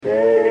My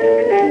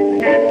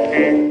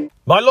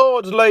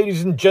lords,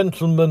 ladies and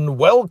gentlemen,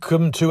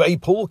 welcome to a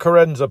Paul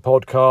Carenza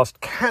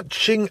podcast,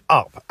 catching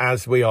up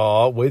as we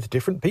are with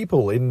different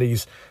people in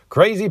these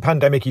crazy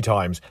pandemic-y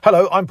times.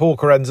 Hello, I'm Paul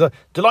Carenza,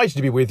 delighted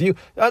to be with you.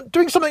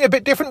 Doing something a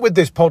bit different with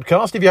this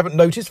podcast, if you haven't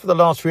noticed for the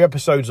last few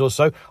episodes or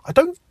so. I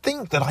don't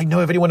think that I know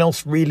of anyone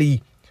else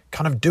really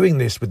kind of doing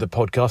this with the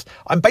podcast.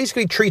 I'm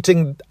basically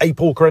treating a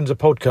Paul Carenza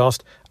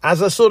podcast as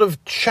a sort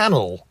of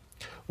channel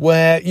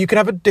where you can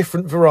have a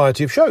different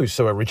variety of shows.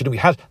 So originally we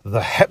had the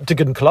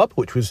Heptagon Club,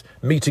 which was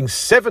meeting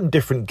 7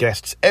 different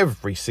guests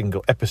every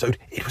single episode.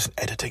 It was an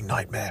editing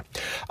nightmare.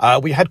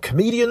 We had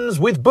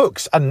comedians with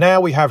books, and now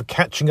we have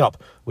catching up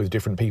with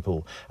different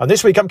people. And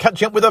this week I'm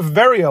catching up with a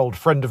very old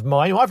friend of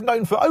mine who I've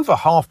known for over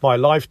half my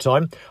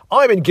lifetime.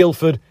 I'm in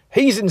Guildford,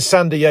 he's in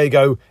San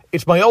Diego.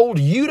 It's my old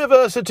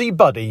university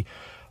buddy.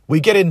 We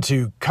get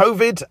into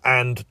COVID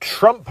and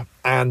Trump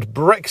and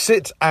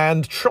Brexit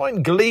and try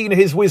and glean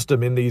his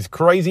wisdom in these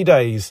crazy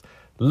days.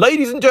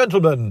 Ladies and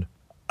gentlemen,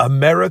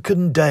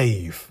 American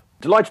Dave.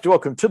 Delighted to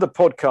welcome to the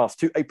podcast,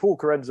 to a Paul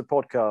Carenza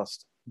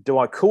podcast. Do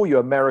I call you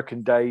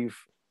American Dave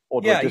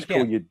or do I just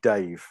call you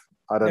Dave?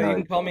 I don't know. You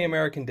can call me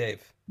American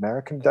Dave.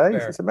 American Dave?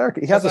 It's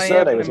American. He has a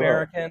surname as well. I'm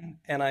American,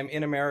 and I'm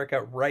in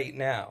America right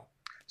now.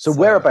 So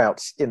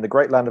whereabouts in the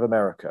great land of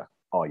America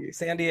are you?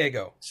 San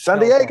Diego. San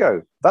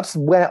Diego. That's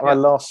where I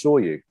last saw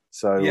you.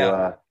 So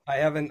I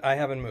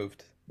haven't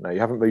moved. No, you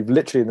haven't moved.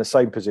 Literally in the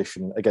same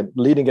position again,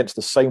 leaning against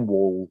the same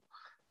wall.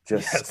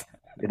 Just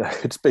you know,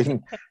 it's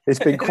been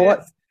quite.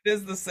 It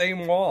is the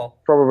same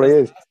wall. Probably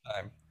is.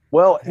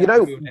 Well, you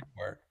know,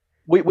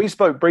 we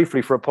spoke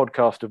briefly for a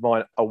podcast of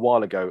mine a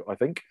while ago, I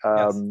think,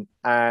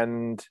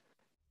 and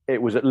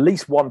it was at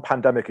least one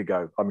pandemic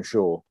ago. I'm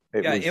sure.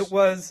 It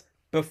was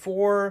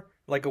before,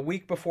 like a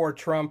week before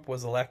Trump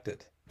was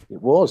elected. It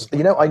was.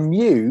 You know, I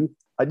knew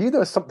there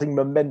was something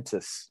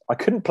momentous. I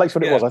couldn't place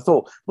what it was. I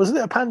thought, wasn't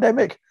it a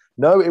pandemic?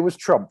 No, it was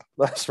Trump.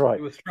 That's right.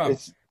 It was Trump.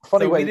 It's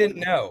funny we didn't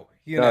know,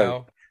 you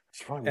know.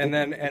 That's right. And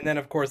then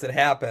of course it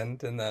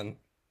happened, and then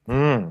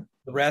the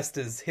rest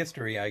is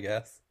history, I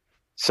guess.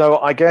 So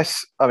I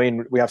guess, I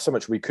mean, we have so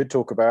much we could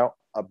talk about,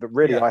 but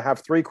really I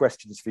have 3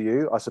 questions for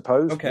you, I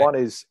suppose. Okay. One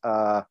is,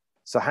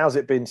 so how's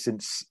it been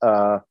since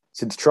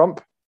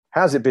Trump?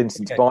 How's it been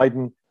since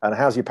Biden? And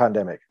how's your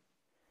pandemic?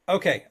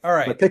 Okay, all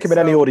right. So pick them in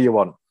any order you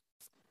want.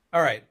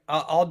 All right,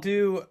 I'll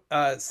do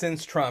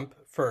since Trump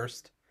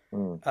first.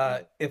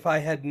 If I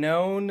had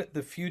known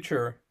the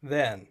future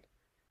then,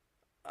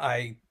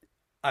 I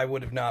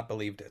would have not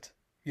believed it.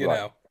 You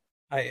know,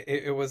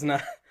 it was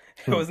not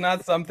it was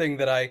not something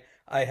that I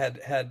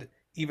had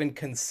even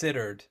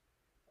considered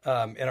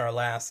in our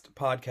last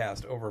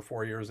podcast over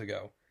 4 years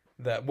ago,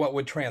 that what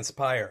would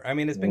transpire. I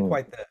mean, it's been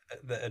quite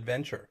the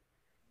adventure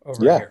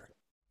over here.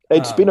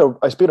 It's been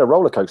a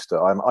roller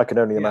coaster. I can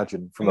only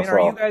imagine from afar.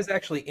 Are you guys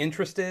actually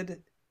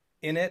interested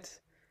in it?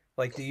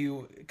 Like,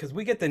 because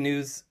we get the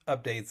news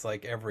updates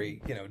like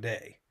every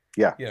day.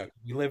 Yeah.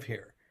 We live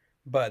here,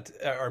 but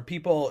are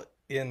people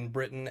in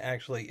Britain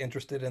actually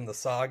interested in the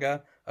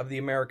saga of the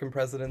American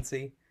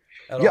presidency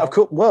at all? Of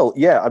course. Well,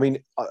 yeah. I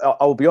mean,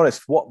 I'll be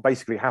honest. What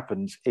basically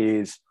happens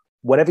is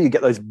whenever you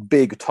get those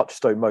big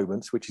touchstone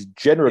moments, which is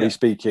generally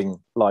speaking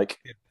like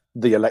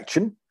the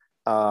election,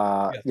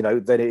 then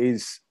it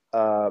is.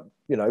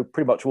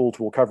 Pretty much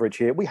wall-to-wall coverage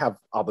here. We have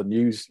other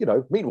news,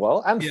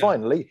 meanwhile. And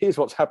finally, here's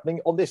what's happening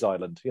on this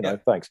island,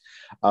 thanks.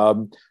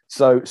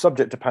 So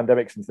subject to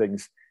pandemics and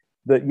things,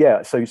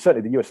 so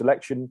certainly the US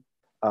election,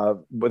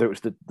 whether it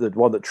was the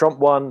one that Trump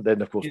won,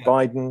 then, of course,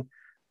 Biden.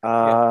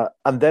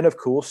 And then, of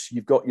course,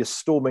 you've got your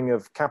storming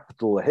of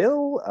Capitol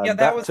Hill. And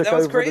that was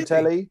over crazy. The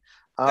telly.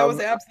 That was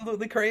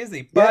absolutely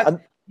crazy.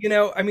 But,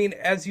 I mean,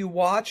 as you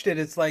watched it,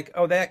 it's like,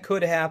 oh, that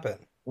could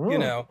happen.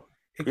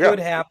 It could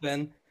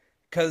happen.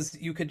 Because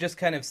you could just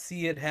kind of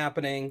see it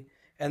happening.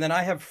 And then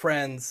I have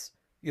friends,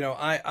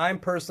 I'm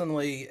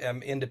personally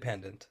am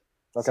independent.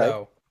 Okay.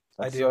 So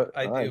I do.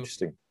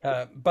 Interesting.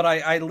 But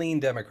I lean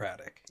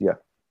Democratic. Yeah.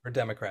 Or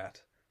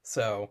Democrat.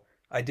 So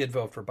I did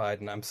vote for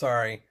Biden. I'm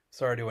sorry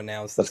to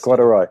announce That's quite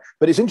all right.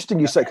 But it's interesting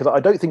you say, because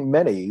I don't think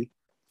many,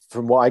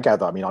 from what I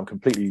gather, I mean, I'm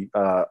completely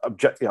I'm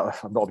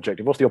not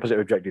objective. What's the opposite of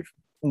objective?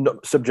 No,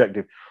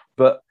 subjective.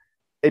 But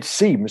it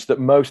seems that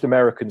most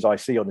Americans I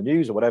see on the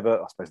news or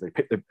whatever, I suppose they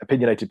pick the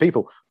opinionated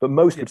people, but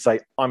most would say,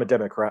 I'm a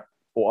Democrat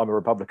or I'm a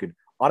Republican.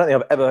 I don't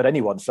think I've ever heard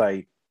anyone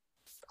say,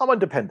 I'm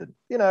independent.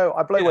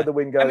 I blow where the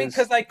wind goes. I mean,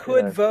 because I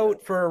could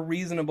vote for a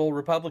reasonable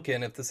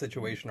Republican if the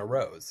situation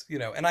arose,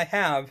 and I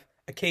have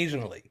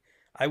occasionally.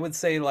 I would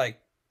say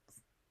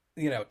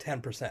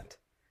 10%.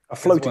 A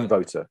floating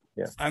voter.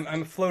 Yeah.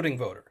 I'm a floating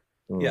voter.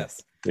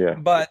 Yes. Yeah.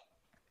 But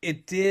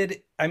it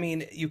did, I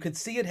mean, you could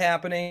see it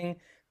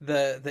happening.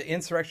 The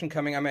insurrection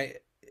coming. I mean,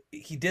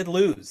 he did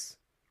lose,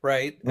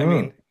 right? I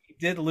mean, he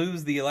did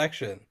lose the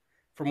election,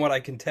 from what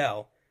I can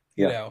tell.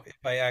 You know, if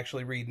I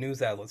actually read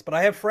news outlets. But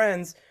I have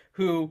friends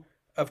who,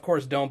 of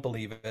course, don't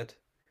believe it.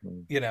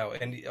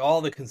 And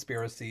all the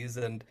conspiracies.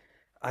 And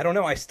I don't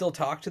know. I still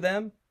talk to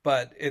them,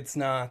 but it's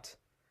not.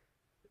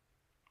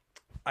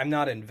 I'm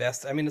not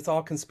invested. I mean, it's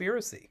all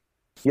conspiracy,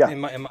 Yeah, in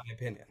my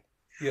opinion.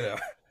 You know,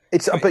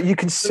 it's I mean, but you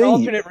can it's an see,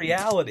 alternate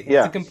reality. It's a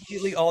yeah,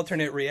 completely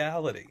alternate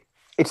reality.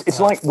 it's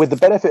Uh, like with the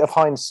benefit of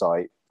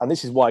hindsight, and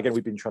this is why again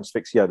we've been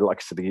transfixed. Yeah, like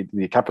I said,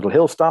 the Capitol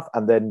Hill stuff,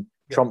 and then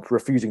yeah, Trump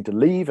refusing to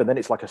leave, and then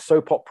it's like a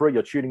soap opera.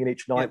 You're tuning in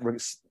each yeah, night,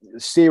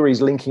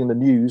 series linking the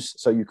news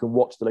so you can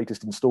watch the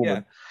latest yeah,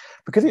 installment,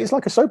 because yeah. it's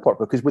like a soap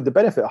opera. Because with the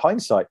benefit of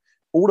hindsight,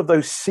 all of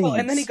those Well,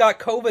 and then he seeds. got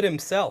COVID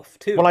himself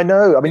Well, too. I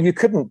know. I mean, you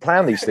couldn't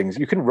plan these things.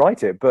 You couldn't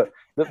write it, but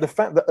the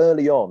fact that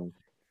early on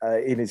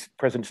in his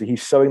presidency,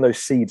 he's sowing those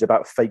seeds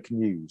about fake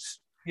news.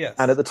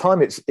 And at Yes. the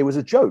time, it was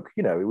a joke.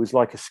 You know, it was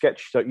like a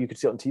sketch that you could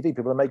see on TV.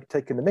 People are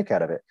taking the mick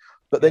out of it.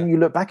 But Yeah. then you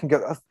look back and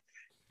go, oh,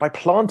 by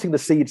planting the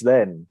seeds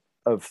then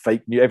of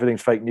fake news,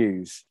 everything's fake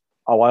news.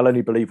 Oh, I'll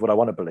only believe what I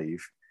want to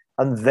believe.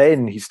 And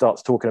then he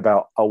starts talking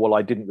about, oh, well,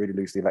 I didn't really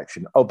lose the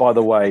election. Oh, by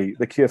the way,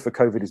 the cure for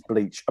COVID is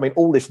bleach. I mean,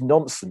 all this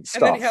nonsense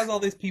And then he has stuff. all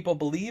these people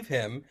believe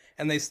him,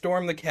 and they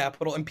storm the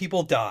Capitol, and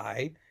people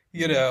die.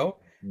 You Mm, know,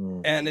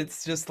 mm, and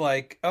it's just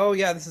like, oh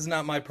yeah, this is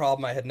not my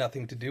problem. I had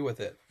nothing to do with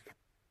it.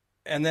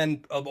 And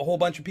then a whole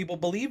bunch of people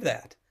believe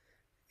that.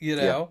 You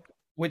yeah. know,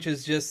 which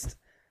is just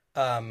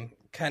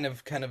kind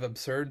of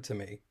absurd to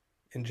me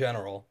in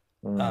general.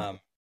 Mm, Um,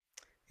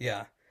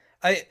 yeah,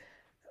 I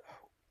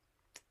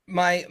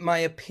my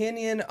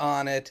opinion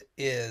on it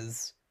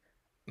is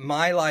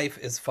my life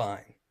is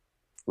fine.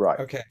 right.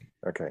 Okay.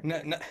 Okay.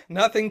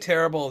 Nothing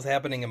terrible is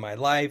happening in my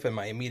life and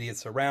my immediate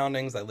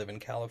surroundings. I live in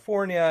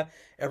California.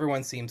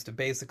 Everyone seems to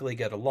basically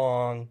get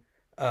along.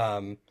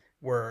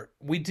 Where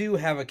we do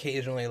have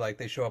occasionally, like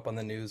they show up on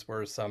the news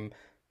where some,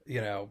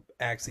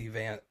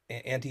 anti-vax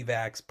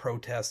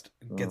protest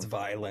gets Mm,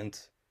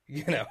 violent.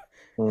 You know,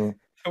 mm,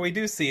 so we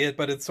do see it,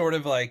 but it's sort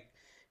of like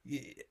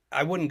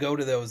I wouldn't go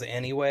to those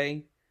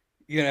anyway.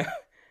 You know,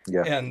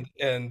 yeah.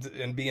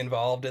 and be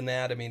involved in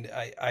that. I mean,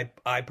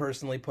 I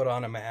personally put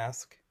on a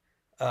mask.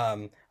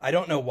 I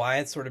don't know why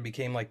it sort of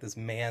became like this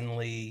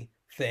manly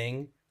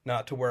thing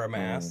not to wear a Mm,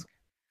 mask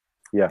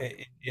yeah.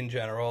 in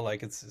general.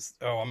 Like it's just,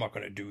 oh, I'm not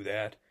going to do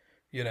that.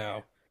 You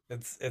know,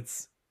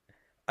 it's.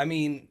 I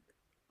mean,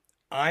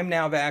 I'm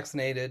now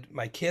vaccinated.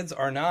 My kids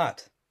are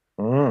not.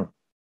 Mm,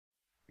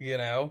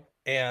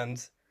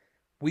 And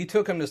we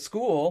took them to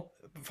school.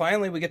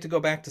 Finally, we get to go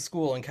back to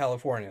school in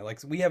California. Like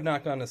we have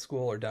not gone to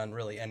school or done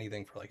really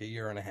anything for like a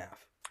year and a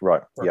half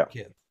right. for our Yeah.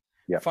 kids.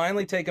 Yeah.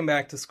 Finally, take them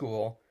back to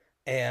school,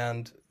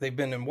 and they've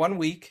been in 1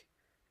 week,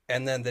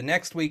 and then the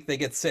next week they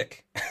get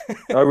sick.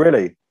 Oh,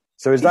 really?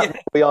 So is that Yeah,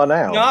 where we are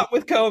now? not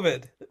with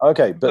COVID,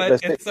 Okay, but but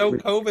there's it's so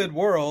COVID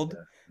world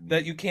Mm,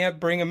 that you can't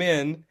bring them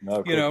in, no,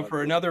 of course.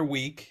 for another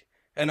week,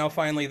 and now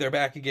finally they're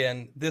back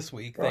again this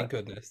week, Right. thank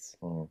goodness.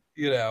 Mm,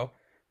 You know,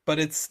 but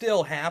it's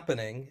still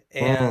happening,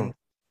 mm,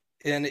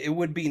 and it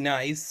would be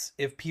nice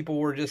if people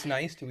were just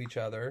nice to each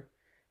other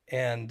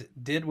and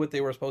did what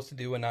they were supposed to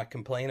do and not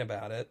complain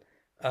about it.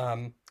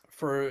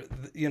 For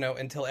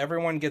until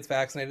everyone gets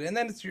vaccinated, and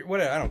then it's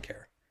whatever. I don't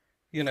care.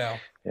 You know,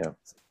 yeah.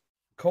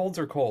 colds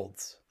are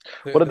colds.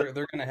 They're Well, they're,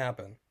 they're going to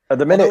happen. at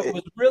the Although it minute,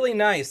 was really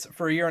nice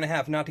for a year and a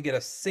half not to get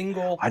a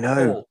single I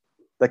know cold.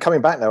 they're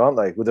coming back now, aren't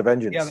they, with a Yeah,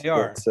 vengeance? they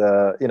But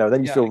are.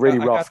 then you Yeah, feel really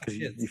I got rough the because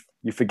kids.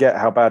 you forget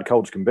how bad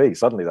colds can be.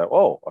 Suddenly, though,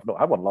 oh, I've not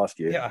had one last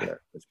year. Yeah.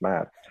 It's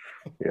mad.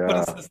 What Yeah,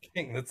 is this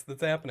thing that's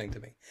happening to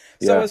me?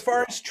 So yeah. as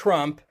far as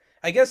Trump,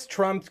 I guess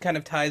Trump kind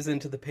of ties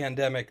into the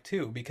pandemic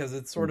too, because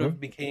it sort Hmm. of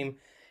became,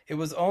 it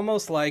was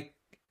almost like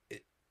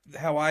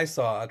how I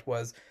saw it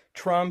was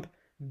Trump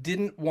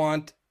didn't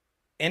want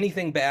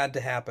anything bad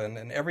to happen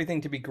and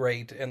everything to be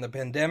great, and the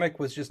pandemic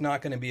was just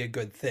not going to be a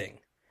good thing.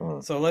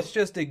 Mm, So let's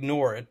just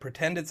ignore it,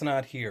 pretend it's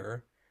not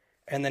here,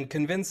 and then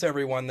convince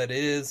everyone that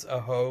it is a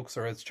hoax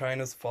or it's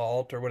China's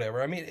fault or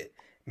whatever. I mean,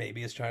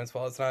 maybe it's China's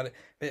fault. It's not.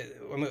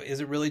 I mean, is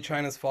it really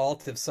China's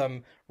fault if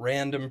some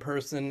random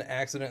person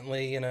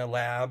accidentally in a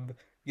lab,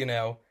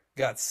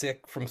 got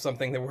sick from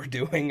something that we're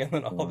doing, and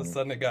then all of a mm.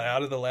 sudden it got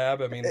out of the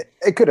lab? I mean,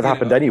 It could have you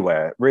happened know,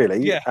 anywhere,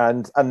 really, yeah,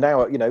 and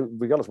now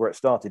regardless where it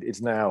started,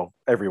 it's now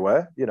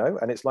everywhere.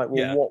 And it's like,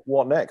 well, yeah,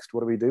 what next?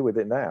 What do we do with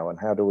it now? And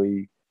how do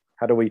we?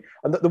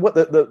 And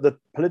the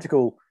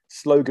political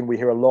slogan we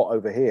hear a lot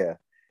over here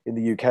in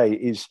the UK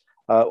is,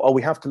 "Oh,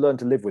 we have to learn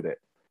to live with it."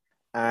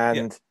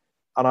 yeah.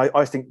 And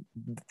I think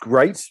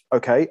great,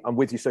 okay, I'm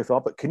with you so far,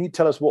 but can you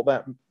tell us what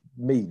that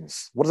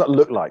means? What does that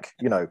look like?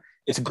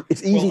 It's Will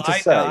easy to I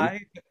say.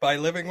 die by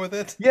living with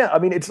it? Yeah, I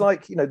mean, it's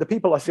like, the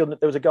people I see there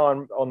was a guy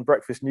on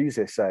Breakfast News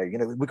here saying,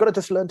 we've got to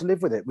just learn to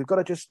live with it. We've got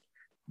to just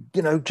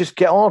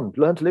get on,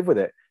 learn to live with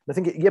it. And I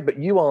think, yeah, but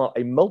you are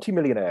a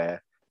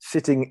multimillionaire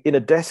sitting in a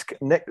desk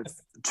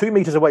 2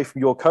 meters away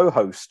from your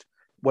co-host,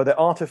 where they're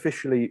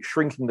artificially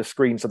shrinking the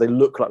screen so they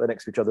look like they're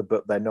next to each other,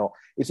 but they're not.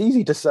 It's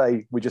easy to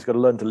say we just got to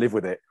learn to live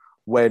with it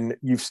when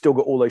you've still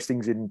got all those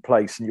things in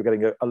place and you're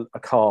getting a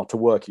car to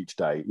work each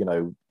day, with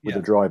a Yeah.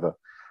 driver.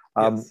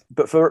 Yes.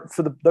 But for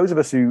those of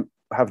us who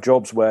have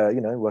jobs where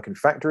work in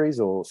factories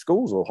or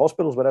schools or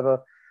hospitals,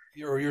 whatever,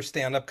 your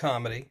stand-up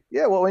comedy.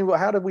 Yeah, well, I mean,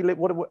 how do we live?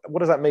 What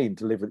does that mean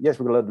to live with? Yes,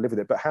 we're going to learn to live with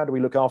it, but how do we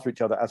look after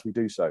each other as we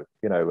do so?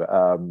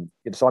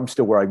 So I'm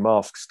still wearing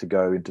masks to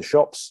go into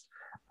shops.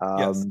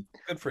 Yes, Um,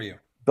 good for you.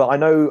 but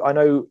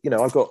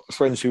I've got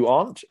friends who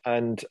aren't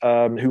and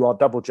who are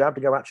double jabbed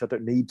and go, actually, I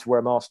don't need to wear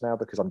a mask now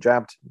because I'm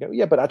jabbed. You go,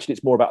 yeah, but actually,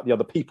 it's more about the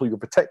other people you're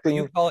But you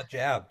protecting. call it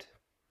jabbed.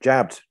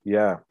 Jabbed,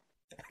 yeah,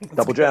 That's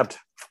double good. jabbed,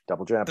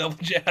 double jabbed. Double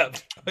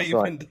jabbed. Oh, That's you've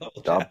right. been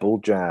double jabbed. Double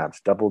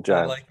jabs, double I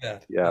jabs. like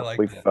that. I Yeah, like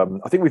we've. that.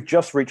 I think we've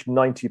just reached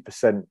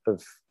 90%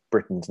 of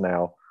Britons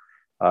now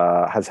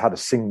has had a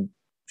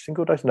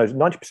single dose. No,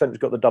 90% has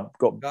got the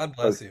got God bless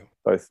both you.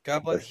 both.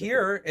 God bless. both.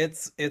 Here,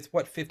 it's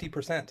what,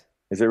 50%.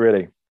 Is it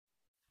really?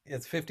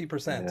 It's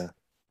 50%.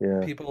 Yeah,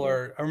 yeah. People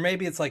are, or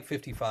maybe it's like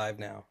 55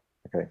 now,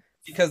 Okay.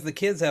 because the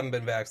kids haven't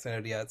been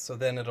vaccinated yet. So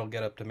then it'll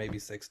get up to maybe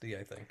 60,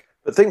 I think.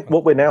 But I think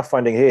what we're now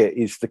finding here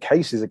is the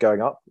cases are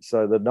going up.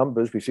 So the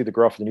numbers, we see the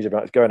graph in the news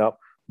about it's going up.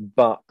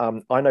 But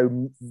I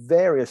know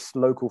various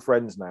local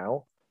friends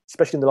now,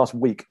 especially in the last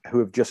week, who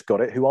have just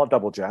got it, who are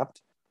double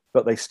jabbed,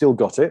 but they still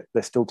got it.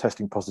 They're still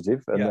testing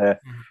positive and Yeah. they're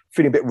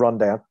feeling a bit run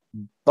down.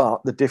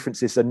 But the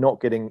difference is they're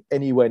not getting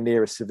anywhere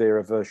near as severe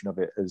a version of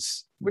it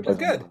as. Which is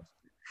good.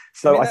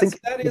 So mean, I think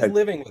that is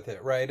living with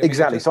it, right? I mean,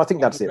 exactly. just So I think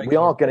that's going it. We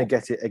are going to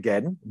regular get it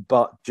again,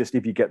 but just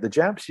if you get the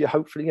jabs, you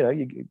hopefully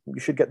you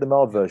should get the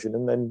mild version,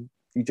 and then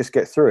you just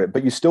get through it.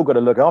 But you still got to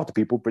look after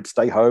people, but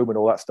stay home and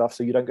all that stuff,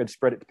 so you don't go to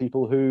spread it to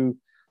people who,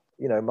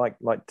 might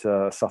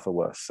suffer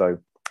worse. So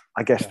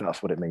I guess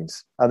that's what it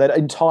means. And then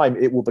in time,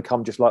 it will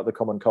become just like the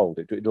common cold.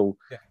 It'll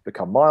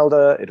become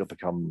milder. It'll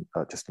become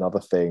just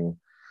another thing.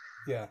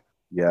 Yeah.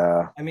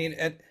 Yeah. I mean,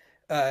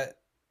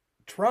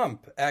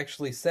 Trump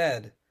actually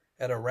said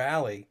at a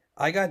rally,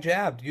 "I got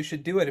jabbed. You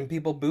should do it," and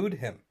people booed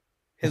him.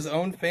 His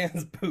own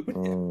fans booed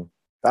him.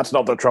 That's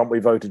not the Trump we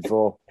voted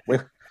for.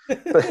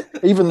 But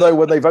even though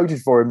when they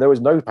voted for him, there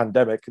was no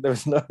pandemic. There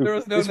was no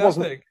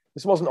nothing.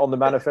 This wasn't on the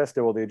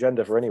manifesto or the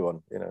agenda for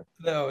anyone.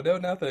 No,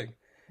 nothing.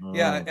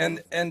 Yeah,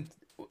 and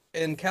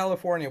in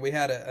California, we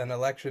had an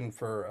election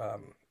for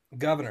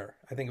governor.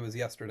 I think it was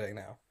yesterday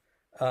now,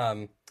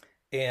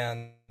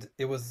 and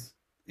it was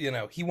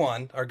he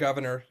won. Our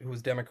governor, who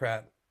was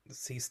Democrat,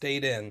 he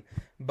stayed in.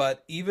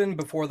 But even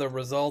before the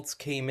results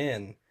came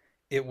in,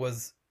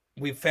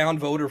 we found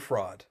voter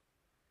fraud.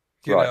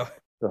 You know,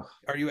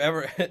 are you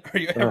ever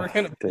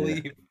going to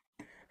believe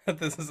that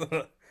this is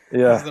a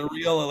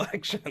real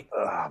election?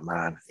 Oh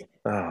man,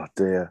 oh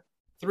dear.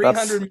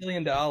 $300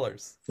 million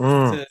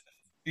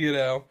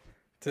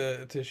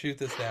to to shoot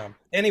this down.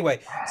 Anyway,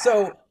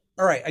 so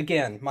all right,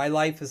 again, my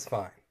life is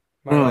fine.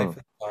 My life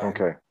is fine.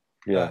 Okay.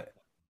 Yeah.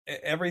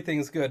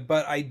 Everything's good,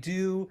 but I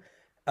do.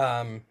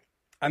 I'm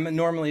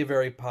normally a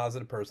very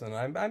positive person.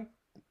 I'm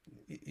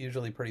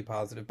usually pretty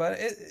positive, but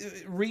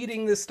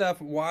reading this stuff,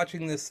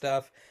 watching this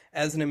stuff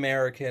as an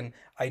American,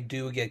 I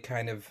do get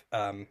kind of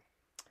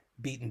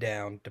beaten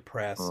down,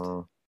 depressed,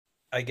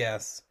 I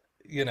guess,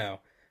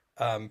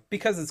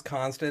 because it's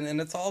constant,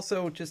 and it's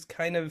also just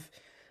kind of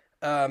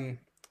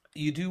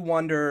you do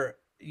wonder.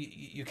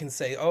 You can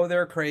say, "Oh,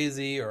 they're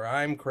crazy," or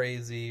 "I'm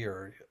crazy,"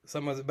 or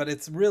someone, but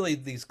it's really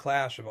these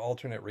clash of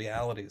alternate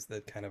realities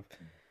that kind of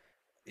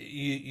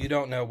you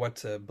don't know what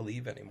to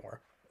believe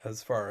anymore.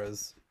 As far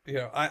as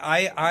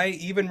I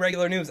even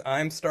regular news,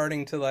 I'm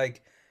starting to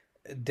like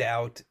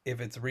doubt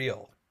if it's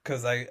real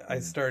because I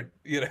start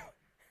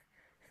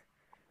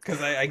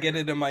because I get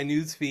into my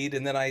news feed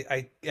and then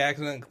I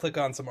accidentally click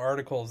on some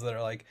articles that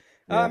are like,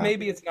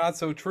 maybe it's not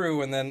so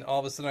true, and then all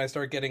of a sudden I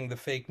start getting the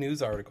fake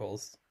news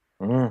articles.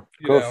 And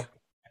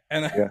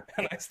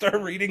I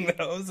start reading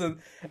those, and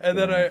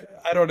then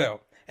I don't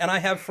know. And I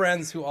have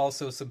friends who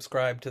also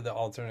subscribe to the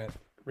alternate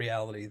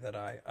reality that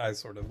I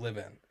sort of live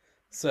in.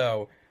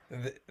 So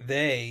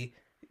they,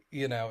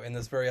 in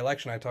this very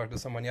election, I talked to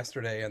someone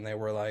yesterday, and they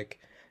were like,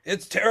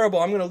 "It's terrible.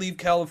 I'm going to leave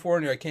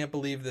California. I can't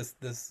believe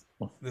this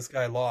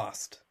guy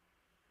lost,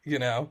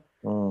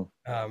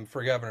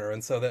 for governor."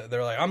 And so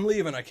they're like, "I'm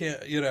leaving. I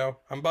can't.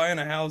 I'm buying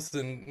a house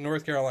in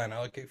North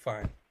Carolina." Okay,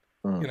 fine.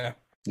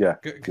 Yeah.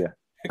 Go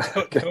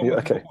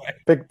okay.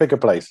 Bigger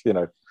place,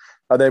 And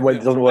then when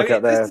it doesn't work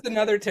out there. This is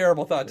another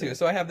terrible thought too.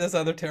 So I have this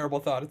other terrible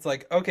thought. It's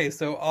like, okay,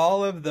 so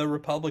all of the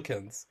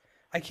Republicans,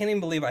 I can't even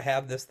believe I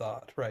have this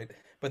thought, right?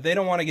 But they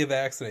don't want to get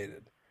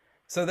vaccinated.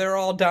 So they're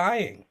all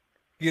dying,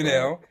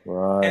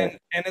 Right.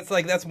 And it's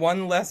like that's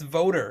one less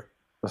voter.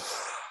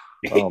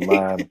 Oh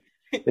man.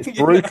 It's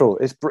brutal.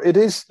 It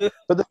is.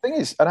 But the thing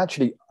is, and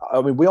actually,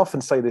 I mean, we often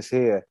say this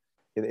here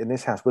in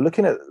this house. We're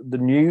looking at the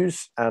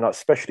news, and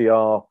especially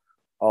our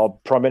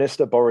Prime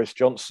Minister Boris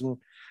Johnson,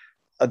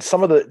 and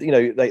some of the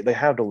they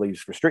had all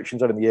these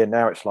restrictions over the year.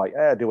 Now it's like,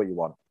 do what you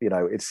want.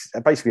 It's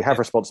basically have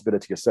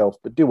responsibility yourself,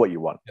 but do what you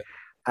want. Yeah.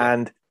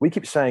 And we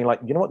keep saying, like,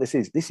 you know what this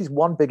is? This is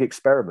one big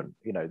experiment.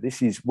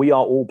 We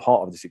are all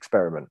part of this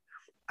experiment.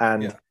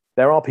 And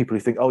there are people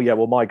who think, oh yeah,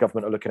 well, my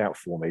government are looking out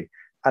for me.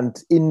 And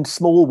in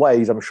small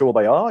ways, I'm sure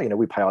they are.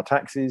 We pay our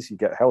taxes, you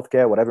get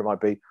healthcare, whatever it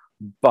might be.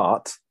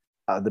 But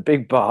the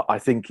big but, I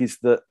think, is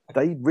that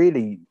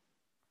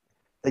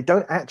they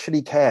don't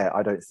actually care,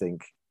 I don't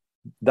think,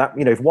 that,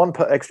 if one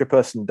extra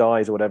person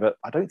dies or whatever,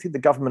 I don't think the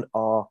government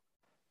are.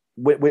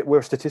 We're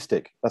a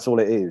statistic. That's all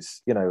it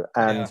is, Yeah,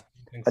 And I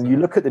think and so. you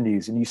look at the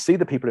news and you see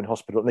the people in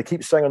hospital, and they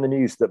keep saying on the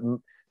news that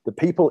the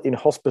people in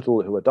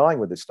hospital who are dying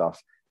with this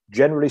stuff,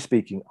 generally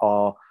speaking,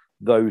 are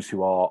those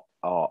who are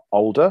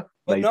older,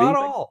 But not maybe,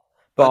 all.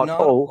 But but not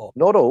all, all.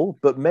 not all,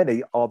 but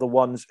many are the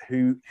ones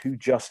who've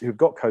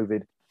got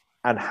COVID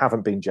and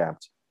haven't been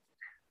jabbed.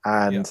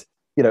 Yeah. And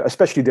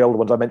especially the older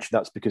ones. I mentioned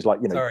that's because, Sorry,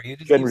 you just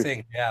keep generally,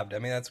 saying jabbed. I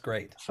mean, that's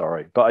great.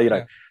 sorry, but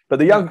Yeah. but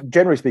the No.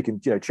 generally speaking,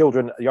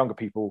 children, younger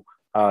people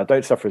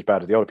don't suffer as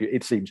bad as the older people,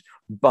 it seems.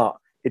 But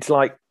it's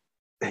like,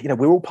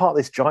 we're all part of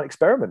this giant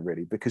experiment,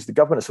 really, because the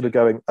government is sort of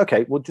going,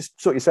 okay, well, just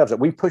sort yourselves out.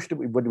 We pushed it.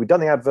 We've done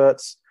the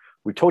adverts.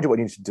 We told you what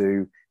you need to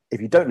do. If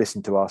you don't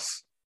listen to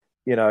us,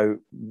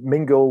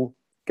 mingle,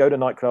 go to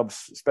nightclubs,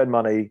 spend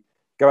money,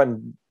 go out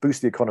and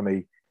boost the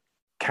economy,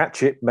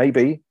 catch it,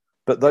 maybe.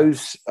 But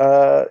those,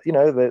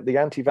 the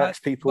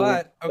anti-vax people,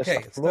 But they're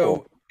okay, suffering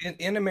more. so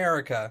in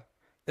America,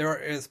 there are,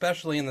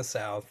 especially in the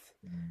South,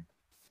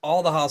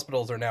 all the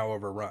hospitals are now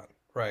overrun,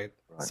 right?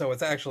 Right. So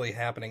it's actually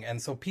happening, and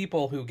so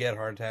people who get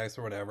heart attacks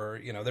or whatever,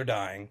 they're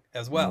dying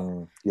as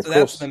well. Yeah, So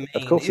that's the of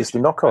main course, it's the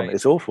issue, knock-on. right?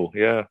 It's awful.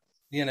 Yeah.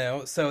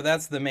 So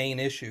that's the main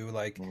issue.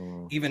 Like,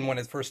 Mm, even when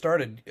it first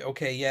started,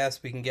 okay,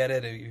 yes, we can get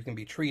it, you can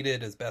be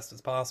treated as best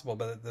as possible,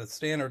 but the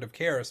standard of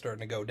care is starting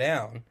to go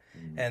down,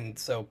 mm. and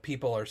so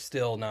people are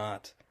still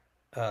not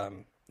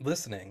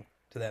listening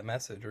to that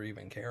message or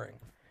even caring,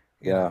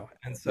 Yeah.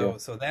 and Yeah.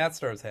 so that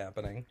starts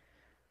happening.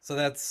 So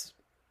that's,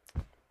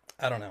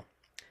 I don't know.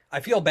 I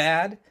feel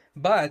bad,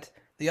 but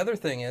the other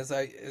thing is,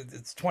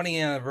 it's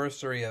 20th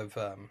anniversary of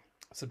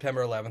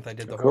September 11th. I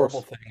did Of the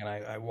horrible course. thing, and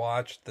I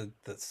watched the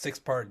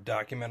 6-part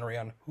documentary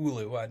on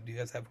Hulu. Do you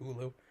guys have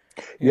Hulu?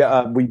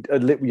 Yeah.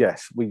 Yeah.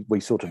 Yes, we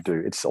sort of do.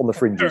 It's on the All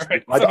fringes.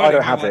 right. So I don't anyway,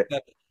 I'm have like it.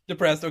 that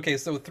depressed. Okay,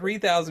 so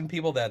 3,000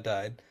 people that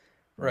died,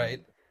 Mm,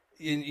 right?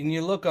 And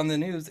you look on the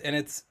news, and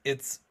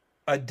it's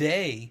a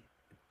day,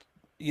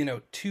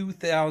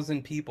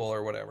 2,000 people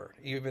or whatever,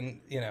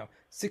 even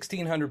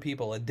 1,600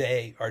 people a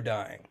day are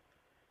dying,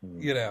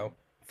 mm, you know,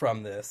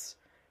 from this.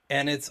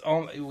 And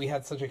we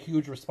had such a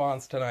huge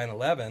response to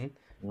 9/11,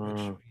 which,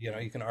 mm.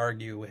 you can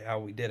argue how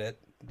we did it.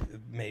 It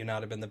may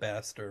not have been the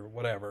best or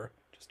whatever,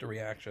 just a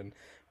reaction.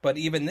 But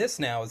even this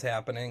now is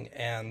happening,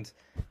 and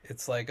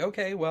it's like,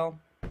 okay, well,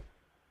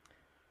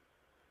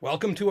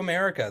 welcome to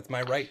America. It's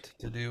my right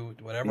to do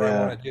whatever I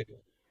Yeah. want to do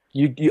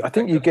I to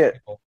think affect other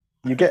people.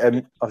 I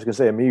was going to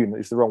say immune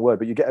is the wrong word,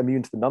 but you get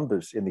immune to the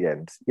numbers in the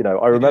end. I You do.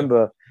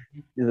 remember,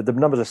 the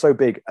numbers are so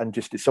big and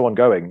just it's so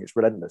ongoing, it's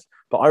relentless.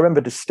 But I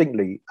remember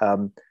distinctly,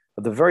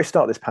 at the very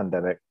start of this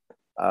pandemic,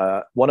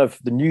 one of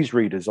the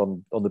newsreaders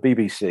on the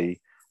BBC,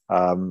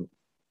 um,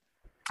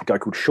 a guy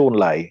called Sean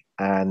Lay,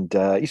 and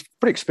he's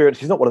pretty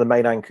experienced. He's not one of the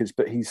main anchors,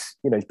 but he's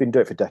been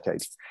doing it for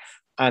decades.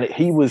 And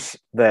he was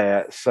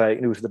there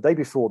saying it was the day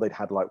before they'd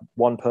had like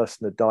one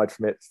person had died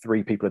from it,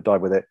 three people had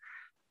died with it,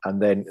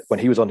 and then when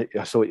he was on,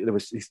 I saw he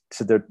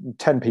said there are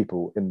 10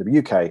 people in the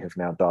UK have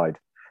now died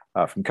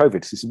from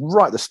COVID. So this is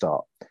right at the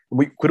start. And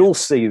we could Yeah. all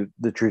see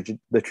the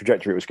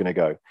trajectory it was going to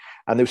go.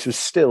 And this was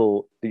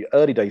still the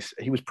early days.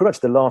 He was pretty much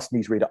the last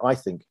newsreader, I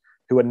think,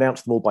 who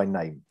announced them all by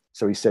name.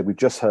 So he said, we've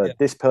just heard Yeah.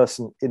 this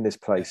person in this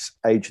Yeah. place,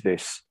 age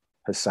this,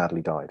 has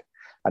sadly died.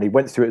 And he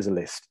went through it as a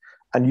list.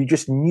 And you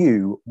just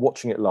knew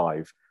watching it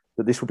live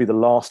that this would be the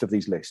last of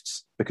these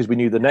lists because we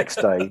knew the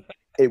next day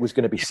it was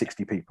going to be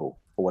 60 people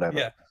or whatever.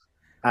 Yeah.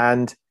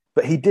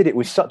 But he did it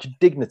with such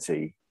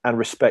dignity and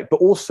respect, but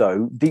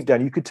also deep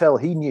down, you could tell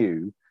he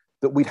knew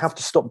that we'd have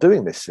to stop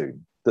doing this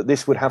soon, that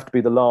this would have to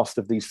be the last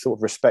of these sort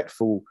of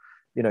respectful,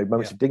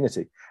 moments Yeah. of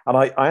dignity. And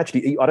I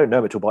actually, I don't know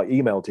him at all, but I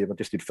emailed him. I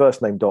just did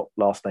first name dot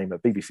last name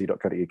at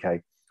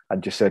bbc.co.uk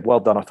and just said, well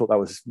done. I thought that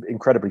was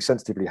incredibly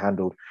sensitively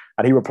handled.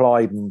 And he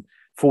replied and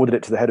forwarded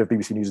it to the head of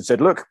BBC News and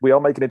said, look, we are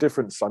making a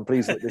difference. I'm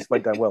pleased that this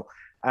went down well.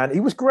 And he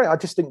was great. I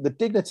just think the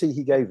dignity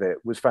he gave it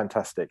was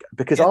fantastic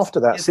because after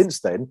that,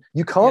 since then,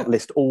 you can't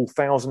list all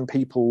 1,000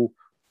 people,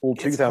 all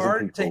 2,000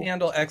 hard people. to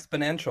handle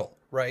exponential,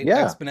 right?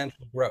 Yeah.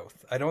 Exponential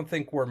growth. I don't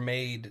think we're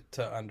made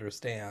to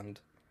understand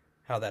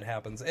how that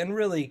happens. And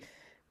really,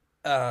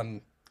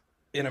 in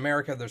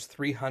America, there's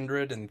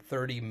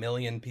 330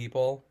 million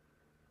people,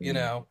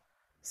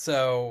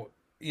 so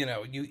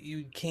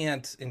you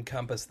can't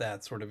encompass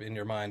that sort of in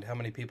your mind. How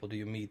many people do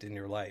you meet in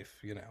your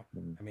life?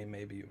 I mean,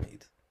 maybe you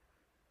meet,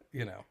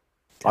 you know,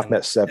 I've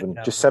met 7,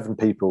 just 7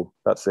 people.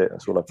 That's it.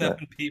 That's all I've met.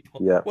 7 people.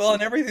 Yeah. Well,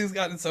 and everything's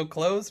gotten so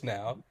closed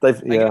now. I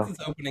guess it's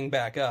opening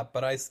back up,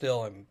 but I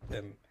still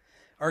am.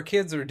 Our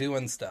kids are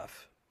doing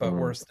stuff, but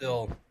we're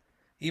still,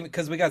 even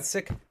because we got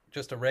sick,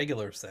 just a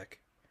regular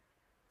sick.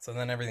 So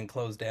then everything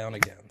closed down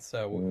again.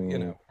 So,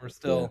 we're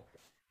still,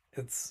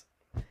 it's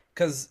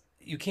because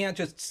you can't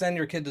just send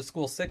your kid to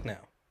school sick now.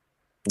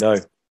 No,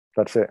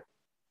 that's it.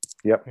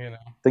 Yep. You know,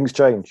 Things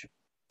change.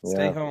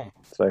 stay home.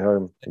 Stay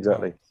home. Stay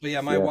Exactly. home. So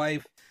yeah, my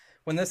wife,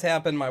 when this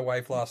happened, my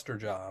wife lost her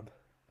job.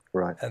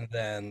 Right. And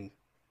then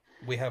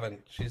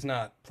she's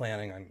not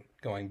planning on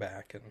going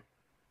back and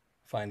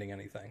finding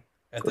anything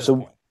at this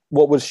point.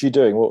 What was she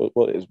doing? What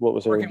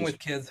was her working industry? with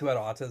kids who had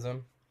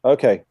autism.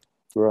 Okay,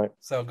 right.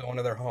 So going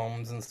to their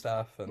homes and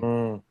stuff, and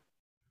Mm,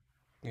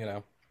 you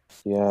know,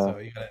 yeah,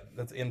 so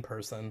that's in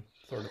person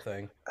sort of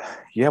thing.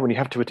 yeah. When you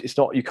have to, it's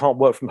not. You can't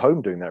work from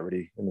home doing that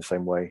really in the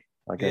same way.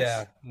 I guess.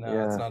 Yeah, no,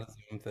 it's Yeah, not a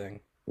Zoom thing.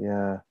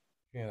 yeah,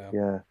 You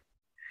know,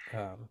 yeah.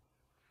 um,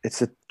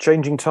 It's a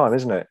changing time,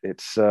 isn't it?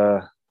 It's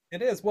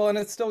it is. Well, and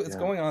it's yeah.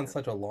 going on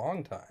such a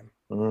long time.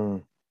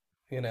 Mm,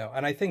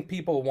 And I think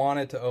people want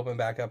it to open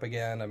back up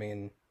again. I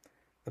mean,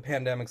 the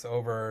pandemic's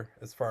over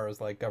as far as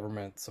like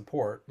government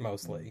support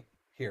mostly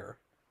here.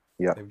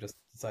 yeah. They've just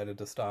decided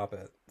to stop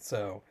it.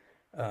 So,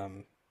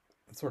 um,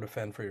 it's sort of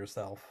fend for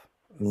yourself.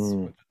 Is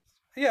Mm, what,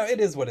 yeah, it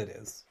is what it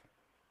is.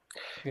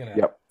 You know,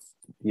 yep.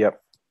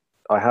 Yep.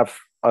 I have.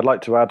 I'd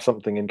like to add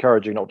something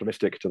encouraging and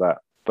optimistic to that,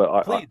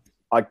 but please.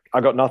 I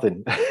got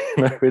nothing.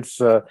 It's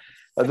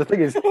the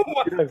thing is,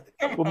 you know,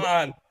 Come well,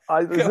 on,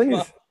 the come thing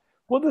on. is,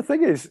 well, the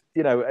thing is,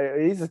 you know,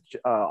 it is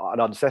an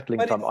unsettling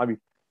But time. I mean,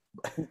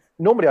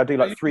 normally I do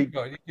no, like you three. keep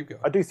going. You keep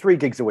going. I do 3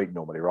 gigs a week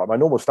normally, right? My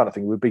normal standard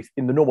thing would be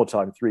in the normal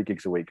time 3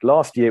 gigs a week.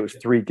 Last year it was Yeah.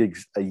 3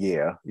 gigs a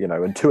year, you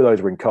know, and 2 of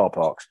those were in car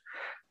parks.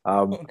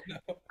 Um, Oh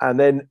no. and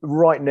then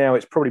right now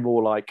it's probably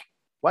more like,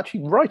 well,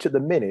 actually, right at the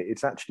minute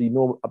it's actually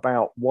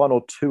about 1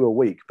 or 2 a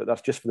week, but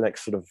that's just for the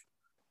next sort of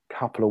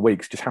couple of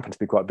weeks. Just happens to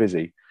be quite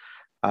busy.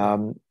 Yeah.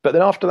 But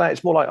then after that,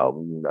 it's more like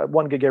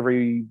 1 gig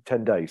every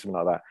 10 days, something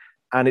like that.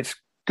 And it's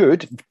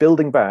good, it's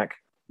building back,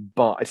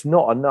 but it's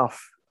not enough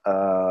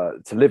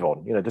to live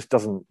on. You know, just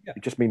doesn't. Yeah.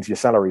 It just means your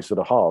salary is sort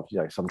of halved. You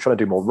know, so I'm trying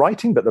to do more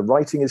writing, but the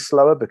writing is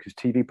slower because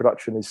TV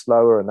production is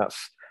slower, and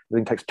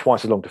everything takes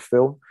twice as long to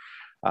film.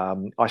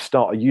 I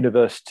start a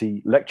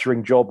university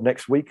lecturing job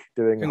next week,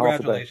 doing half a day.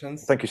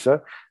 Congratulations. Thank you,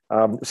 sir.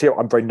 See,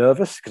 I'm very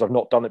nervous because I've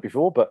not done it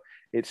before, but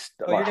it's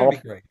Oh, like you're gonna be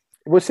half. great.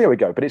 We'll see how we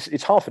go, but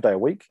it's half a day a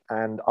week,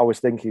 and I was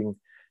thinking,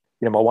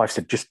 you know, my wife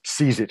said, just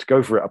seize it,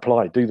 go for it,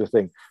 apply, do the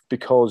thing,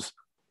 because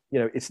you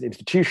know it's an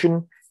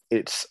institution.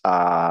 It's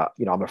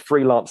you know, I'm a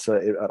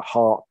freelancer at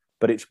heart,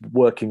 but it's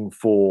working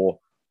for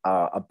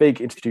a big It's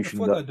a institution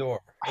foot in that the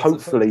door. It's a foot in the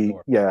hopefully,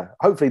 door. yeah,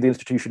 hopefully the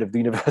institution of the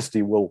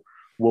university will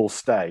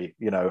stay.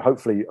 You know,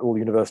 hopefully all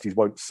universities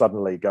won't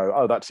suddenly go,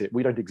 oh, that's it,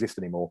 we don't exist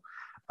anymore,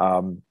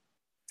 um,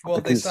 Well,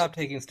 they because stopped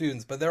taking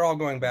students, but they're all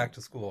going back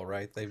to school,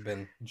 right? They've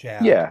been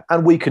jabbed. yeah,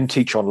 and we can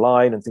teach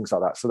online and things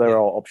like that. So there Yeah.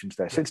 are options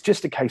there. So Yeah. it's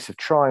just a case of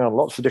trying on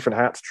lots of different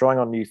hats, trying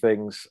on new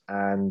things,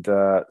 and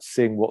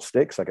seeing what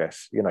sticks, I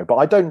guess. You know, but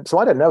I don't. So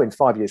I don't know in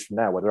 5 years from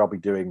now whether I'll be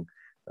doing,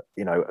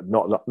 you know,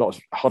 not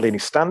hardly any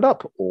stand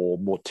up or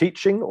more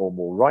teaching or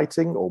more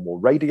writing or more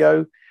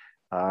radio.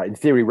 In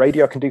theory,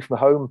 radio I can do from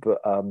home, but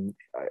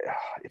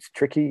it's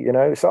tricky, you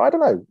know. So I don't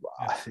know.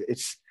 Yeah.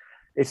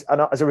 It's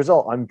and as a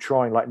result, I'm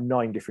trying like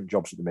 9 different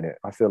jobs at the minute.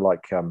 I feel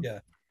like Yeah.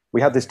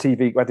 we had Yeah.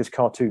 we had this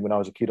cartoon when I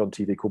was a kid on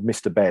TV called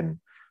Mr. Ben.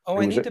 Oh,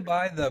 Who I was need it? to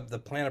buy the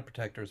Planet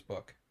Protectors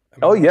book. I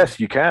Oh mean, yes,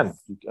 you can.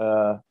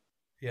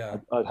 yeah.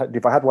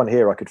 If I had one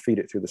here, I could feed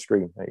it through the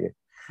screen at you.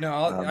 No,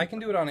 I Um, can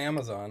do it on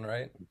Amazon,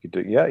 right? you could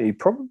do. Yeah, you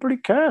probably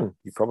can.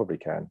 You probably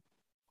can.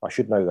 I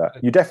should know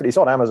that. You definitely. It's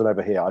on Amazon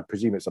over here. I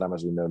presume it's on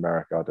Amazon in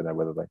America. I don't know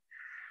whether they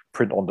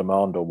print on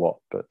demand or what,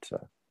 but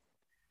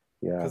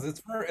yeah, Because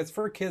it's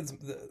for kids.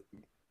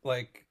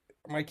 Like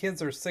my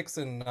kids are 6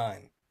 and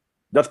 9.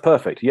 that's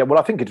perfect. Yeah, well,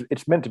 I think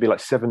it's meant to be like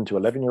 7 to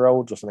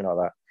 11-year-olds or something like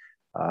that.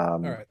 All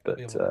right, I'll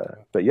be able to do it.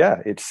 But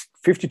yeah, it's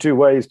 52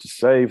 ways to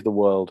save the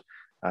world,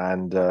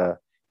 and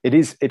it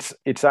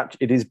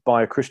is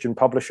by a Christian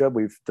publisher.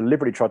 We've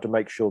deliberately tried to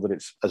make sure that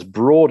it's as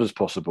broad as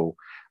possible.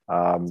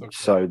 So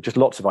So just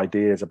lots of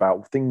ideas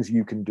about things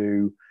you can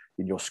do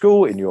in your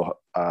school, in your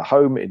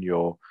home, in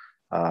your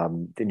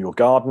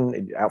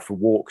garden, out for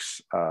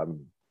walks,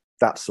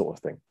 that sort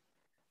of thing.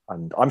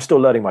 And I'm still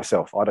learning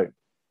myself. I don't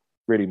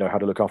really know how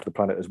to look after the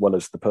planet as well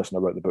as the person I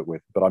wrote the book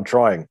with, but I'm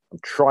trying. I'm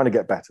trying to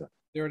get better.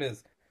 there it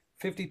is.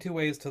 52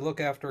 ways to look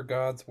after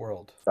God's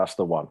world. That's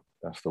the one.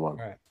 That's the one.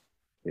 All right.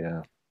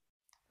 Yeah.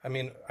 I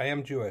mean, I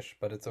am Jewish,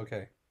 but it's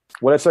okay.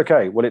 Well, it's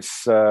okay. Well,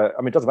 it's. I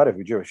mean, it doesn't matter if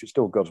you're Jewish; it's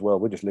still God's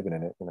world. We're just living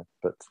in it, you know.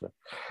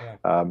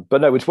 Yeah.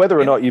 But no, it's whether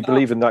or Hey, not you Doc.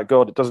 believe in that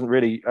God. It doesn't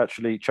really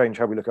actually change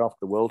how we look after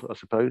the world, I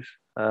suppose.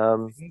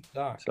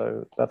 Doc.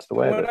 So that's the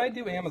way of When it. I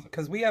do Amazon,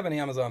 because we have an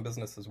Amazon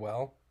business as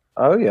well.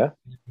 Oh yeah.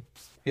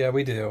 Yeah,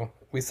 we do.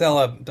 We sell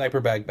a diaper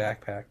bag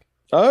backpack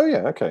Oh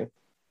yeah. Okay.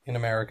 in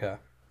America.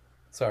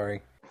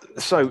 Sorry.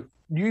 So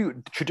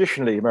you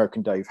traditionally,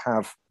 American Dave,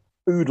 have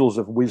oodles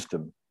of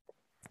wisdom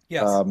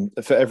Yes.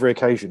 for every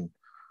occasion.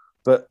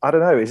 But I don't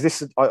know. Is this?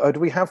 Do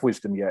we have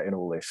wisdom yet in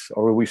all this,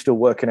 or are we still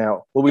working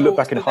out? Will we look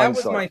back in So that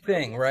was hindsight? my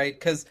thing, right?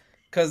 Because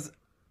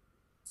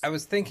I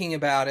was thinking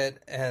about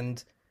it,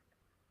 and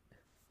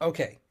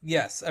okay,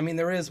 yes, I mean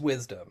there is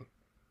wisdom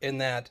in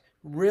that.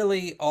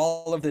 Really,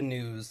 all of the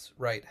news,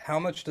 right? How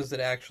much does it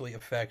actually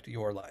affect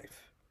your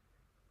life?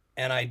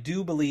 And I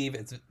do believe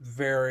it's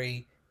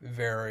very,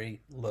 very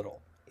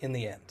little in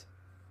the end.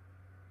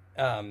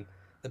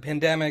 The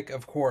pandemic,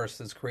 of course,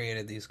 has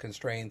created these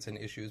constraints and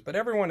issues, but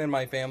everyone in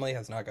my family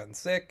has not gotten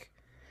sick.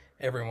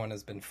 Everyone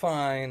has been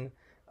fine.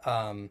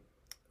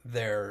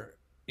 They're,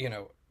 you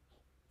know,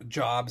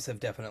 jobs have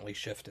definitely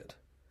shifted.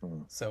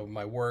 Mm. So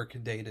my work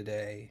day to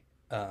day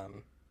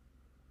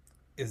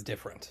is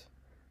different,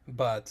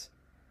 but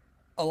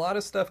a lot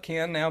of stuff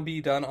can now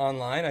be done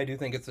online. I do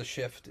think it's a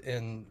shift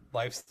in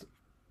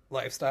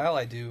lifestyle.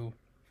 I do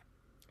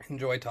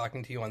enjoy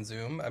talking to you on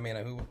Zoom. I mean,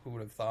 who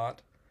would have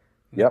thought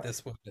that Yep.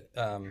 this would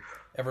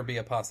ever be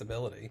a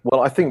possibility?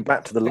 Well, I think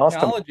back to the last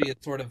time. Technology has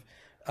sort of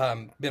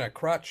been a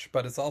crutch,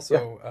 but it's Yeah.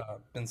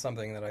 also been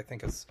something that I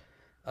think has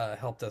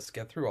helped us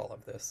get through all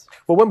of this.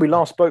 Well, when we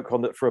last spoke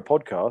on that for a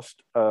podcast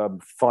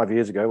 5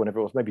 years ago, whenever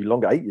it was, maybe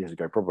longer, 8 years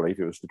ago, probably if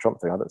it was the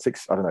Trump thing, I don't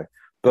six, I don't know, It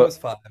but was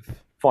 5.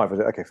 5 was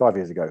it? Okay, 5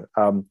 years ago.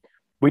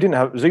 We didn't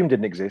have Zoom,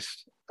 didn't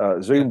exist.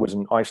 Yeah. Zoom was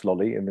an ice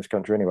lolly in this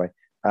country anyway,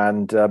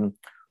 and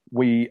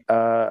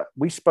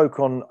we spoke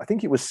on, I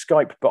think it was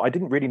Skype, but I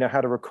didn't really know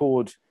how to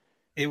record.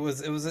 It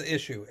was an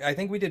issue. I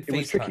think we did It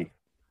was tricky. FaceTime.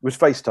 It was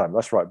FaceTime,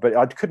 that's right, but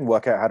I couldn't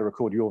work out how to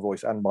record your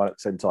voice and mine at the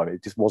same time.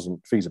 It just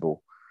wasn't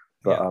feasible.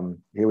 But Yeah.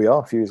 here we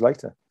are, a few years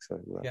later.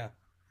 So Yeah.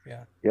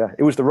 yeah,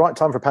 it was the right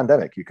time for a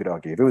pandemic. You could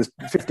argue if it was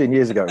 15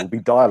 years ago, it would be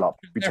dial-up.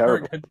 It'd be Never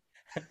terrible. good.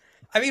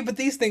 I mean, but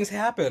these things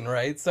happen,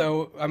 right?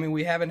 So, I mean,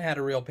 we haven't had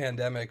a real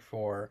pandemic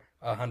for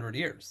 100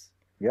 years,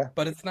 Yeah.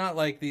 but it's not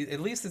like at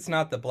least it's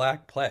not the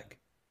Black Plague,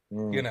 you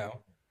Mm,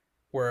 know,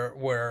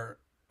 where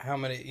how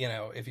many,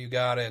 if you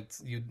got it,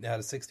 you had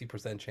a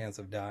 60% chance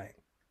of dying,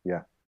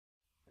 yeah.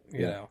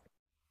 you Yeah. know.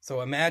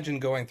 So imagine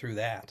going through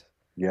that.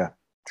 Yeah.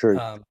 True.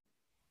 Um,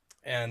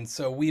 and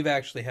so we've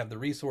actually have the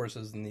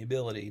resources and the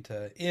ability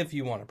to, if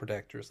you want to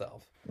protect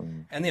yourself.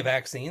 Mm, And the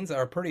vaccines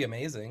are pretty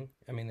amazing.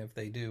 I mean, if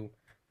they do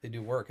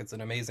work. It's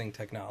an amazing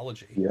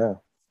technology. yeah.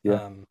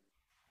 Yeah. Um,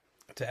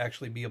 to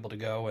actually be able to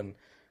go and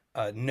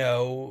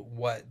know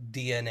what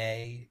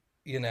DNA,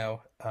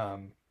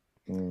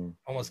 Mm,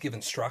 almost give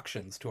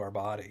instructions to our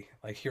body.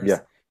 Like yeah.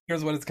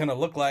 here's what it's going to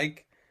look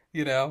like,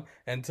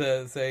 and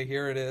to say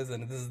here it is,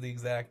 and this is the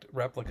exact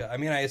replica. I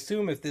mean, I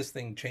assume if this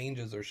thing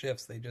changes or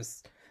shifts, they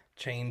just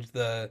change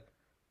the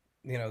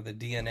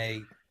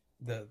DNA,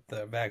 the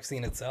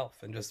vaccine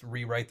itself, and just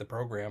rewrite the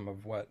program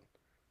of what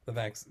the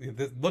vaccine.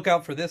 Look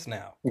out for this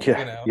now, you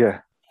Yeah. know.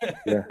 Yeah.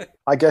 Yeah.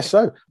 I guess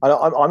so.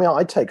 I mean,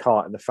 I take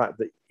heart in the fact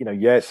that,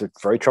 yeah, it's a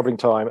very troubling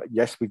time.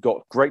 Yes, we've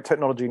got great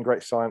technology and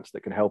great science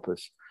that can help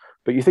us.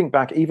 But you think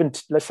back, even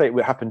let's say it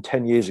would happen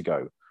 10 years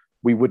ago,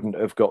 we wouldn't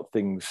have got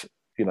things,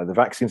 the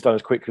vaccines done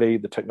as quickly,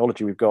 the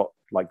technology we've got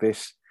like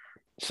this.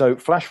 So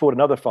flash forward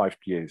another 5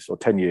 years or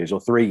 10 years or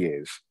 3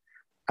 years,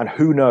 and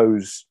who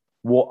knows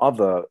what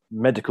other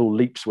medical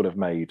leaps would have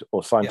made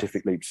or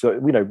scientific leaps. So,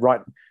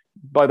 right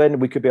by then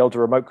we could be able to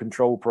remote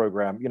control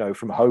program,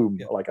 from home,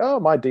 Yeah. like, oh,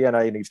 my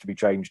DNA needs to be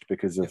changed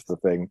because of Yes. the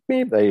thing.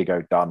 Beep, there you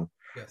go, done.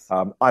 Yes.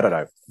 I don't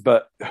know,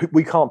 but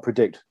we can't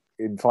predict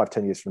in 5,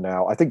 10 years from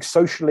now. I think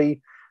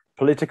socially,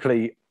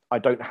 politically, I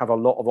don't have a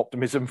lot of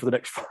optimism for the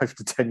next 5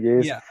 to 10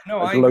 years. Yeah. No,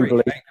 I agree.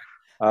 Globally.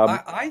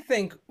 I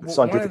think one of the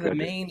Scientifically.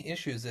 main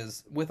issues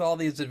is with all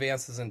these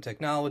advances in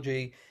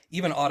technology,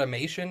 even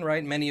automation,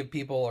 right? Many of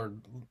people are,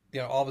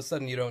 all of a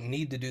sudden you don't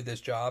need to do this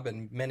job,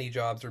 and many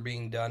jobs are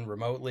being done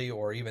remotely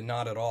or even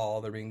not at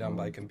all. They're being done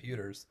by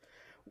computers.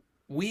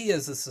 We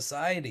as a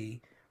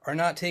society are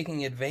not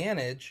taking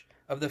advantage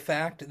of the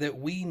fact that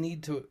we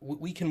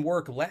can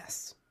work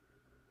less,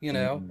 you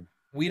know? Mm,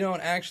 We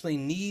don't actually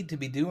need to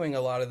be doing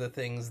a lot of the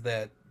things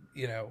that,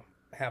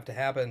 have to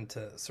happen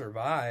to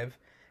survive.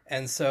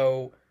 And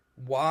so,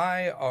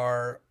 why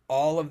are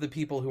all of the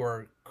people who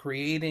are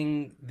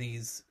creating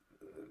these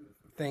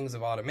things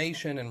of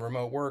automation and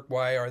remote work,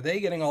 why are they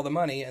getting all the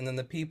money? And then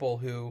the people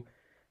who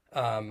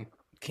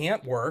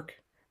can't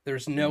work,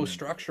 there's no mm,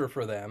 structure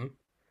for them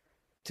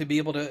to be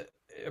able to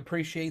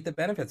appreciate the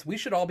benefits. We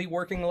should all be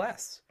working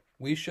less.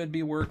 We should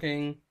be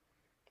working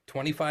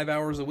 25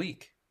 hours a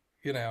week,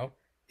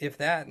 if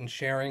that, and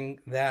sharing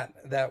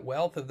that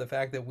wealth of the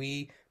fact that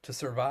we, to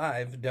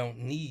survive, don't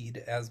need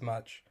as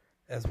much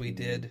as we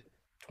did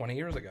 20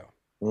 years ago.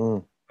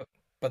 mm.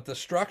 But the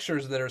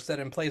structures that are set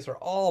in place are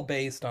all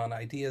based on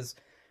ideas,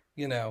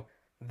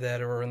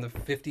 that are in the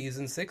 50s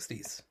and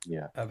 60s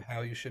Yeah. of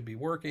how you should be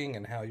working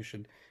and how you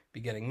should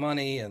be getting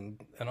money and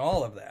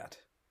all of that,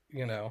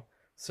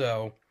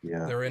 So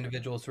Yeah. there are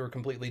individuals who are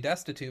completely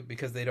destitute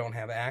because they don't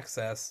have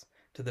access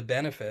to the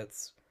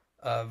benefits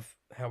of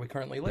how we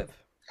currently live.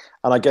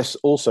 And I guess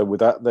also with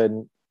that,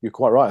 then you're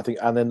quite right, I think.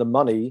 And then the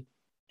money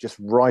just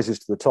rises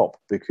to the top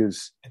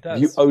because It if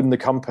you does. own the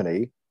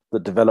company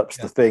that develops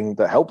Yeah. the thing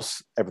that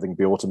helps everything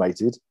be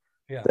automated,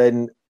 Yeah.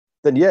 then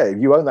yeah, if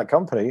you own that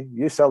company,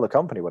 you sell the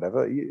company,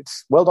 whatever,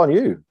 it's well done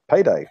you,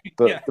 payday.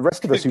 But Yeah. the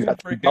rest of us who've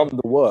Good for actually you. done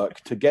the work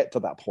to get to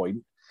that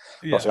point,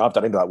 Yeah. not saying I've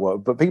done any of that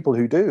work, but people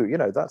who do,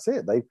 that's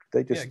it. They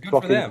Yeah, just good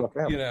clock for in, them, clock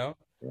out. Yeah.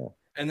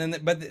 And then,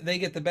 but they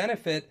get the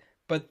benefit,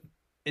 but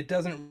it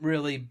doesn't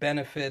really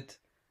benefit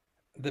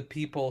the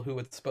people who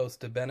it's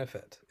supposed to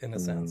benefit in a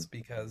sense,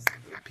 because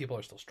people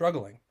are still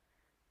struggling,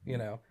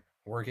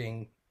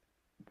 working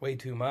way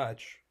too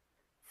much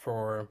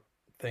for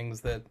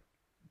things that,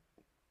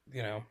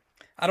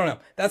 I don't know.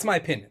 That's my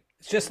opinion.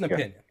 It's just an Yeah.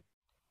 opinion.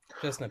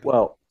 Just an opinion.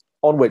 Well,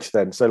 on which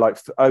then, so like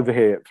over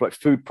here, like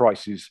food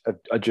prices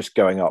are just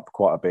going up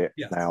quite a bit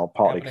Yes, now,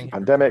 partly because of happening the here too.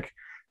 pandemic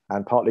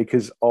and partly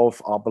because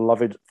of our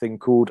beloved thing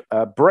called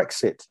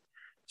Brexit.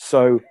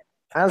 So,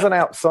 as an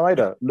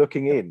outsider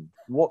looking in,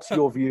 what's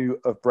your view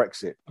of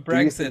Brexit? Do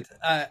you think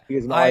Brexit. he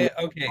is an island?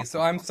 Okay,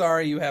 so I'm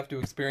sorry you have to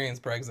experience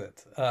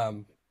Brexit.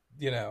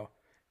 You know,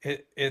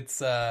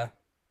 it's uh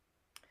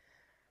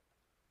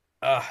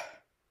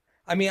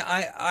I mean,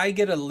 I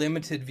get a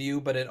limited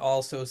view, but it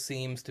also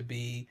seems to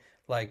be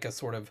like a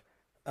sort of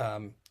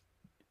um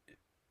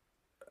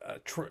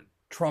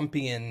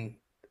Trumpian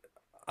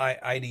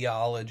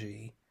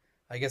ideology.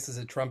 I guess, is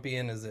it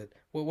Trumpian? Is it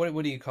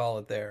what do you call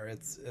it there?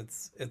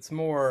 It's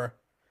more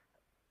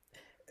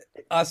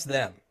us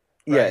them,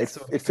 Yeah, right? it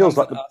So it it feels becomes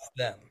an like the us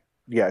them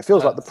yeah, it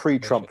feels like the situation.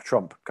 pre-Trump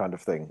Trump kind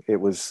of thing.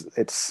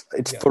 It's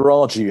Yeah,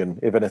 Faragean,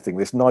 if anything.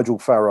 This Nigel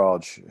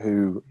Farage,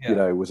 who yeah,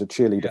 was a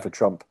cheerleader yeah. for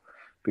Trump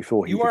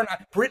before he You could. are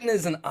not. Britain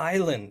is an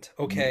island,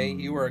 okay?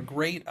 You are a Mm.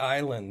 great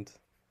island,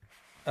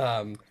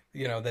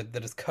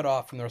 that is cut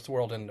off from the rest of the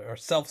world and are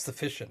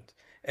self-sufficient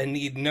and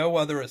need no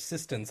other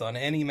assistance on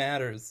any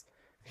matters.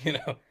 You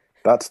know,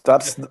 That's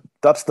that's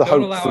that's the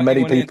don't hope allow for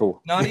many anyone in,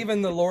 people. not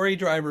even the lorry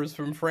drivers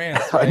from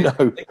France, I right?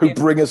 know They who can't.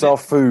 bring us They, our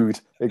food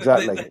they,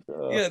 exactly. they,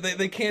 yeah,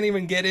 they can't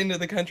even get into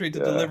the country to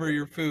Yeah, deliver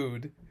your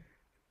food,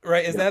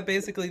 right? Is yeah. that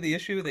basically the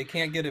issue? They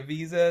can't get a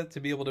visa to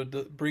be able to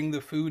bring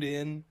the food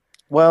in,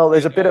 Well,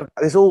 you know?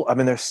 there's all. I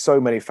mean, there's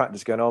so many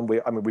factors going on.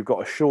 We've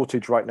got a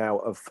shortage right now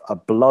of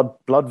blood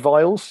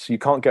vials. So you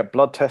can't get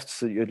blood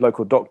tests at your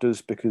local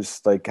doctors because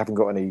they haven't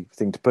got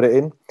anything to put it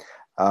in,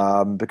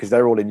 because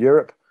they're all in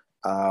Europe.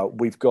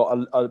 We've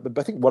got,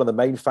 I think one of the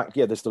main fact,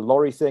 yeah, there's the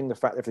lorry thing, the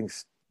fact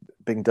everything's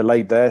being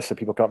delayed there, so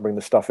people can't bring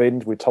the stuff in.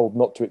 We're told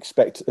not to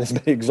expect as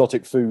many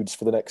exotic foods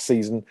for the next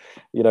season.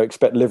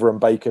 Expect liver and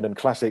bacon and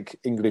classic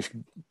English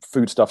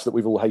foodstuffs that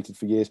we've all hated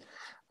for years.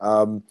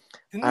 Um,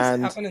 Didn't this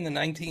and happen in the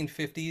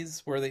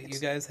 1950s where that you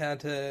guys had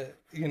to,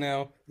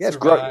 Yeah,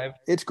 survive?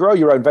 it's grow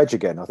your own veg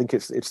again. I think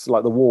it's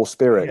like the war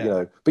spirit,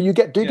 Yeah, But you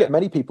yeah. get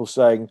many people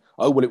saying,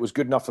 "Oh, well, it was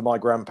good enough for my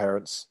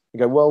grandparents." You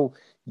go, "Well,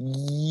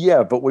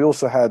 yeah, but we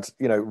also had,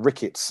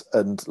 rickets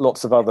and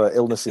lots of other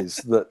illnesses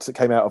that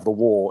came out of the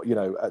war.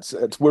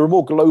 We're a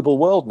more global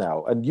world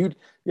now, and you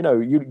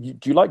do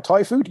you like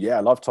Thai food? Yeah,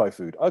 I love Thai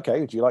food.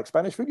 Okay, do you like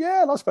Spanish food? Yeah,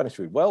 I love Spanish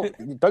food. Well,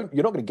 you're not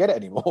going to get it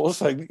anymore,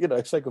 so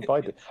say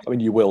goodbye to. I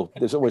mean, you will.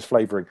 There's always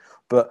flavoring,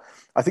 but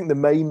I think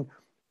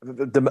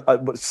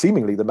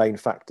seemingly the main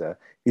factor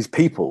is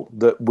people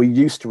that we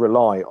used to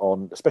rely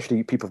on,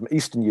 especially people from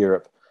Eastern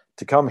Europe,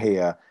 to come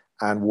here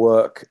and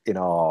work in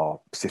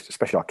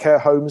especially our care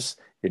homes,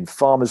 in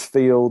farmers'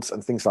 fields,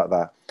 and things like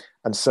that.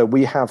 And so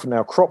we have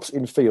now crops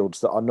in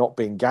fields that are not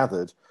being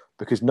gathered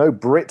because no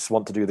Brits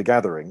want to do the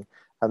gathering.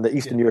 And the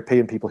Yeah. Eastern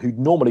European people who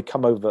normally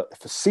come over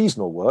for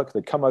seasonal work,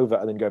 they come over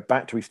and then go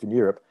back to Eastern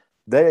Europe.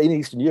 They're in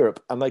Eastern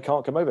Europe and they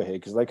can't come over here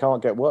because they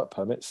can't get work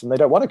permits and they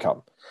don't want to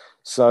come.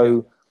 Yeah.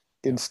 So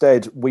Yeah.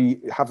 instead, we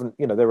haven't,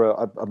 there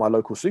are at my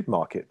local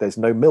supermarket, there's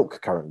no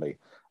milk currently.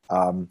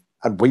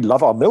 And we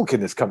love our milk in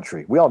this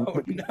country.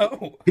 Oh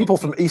no. People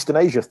from Eastern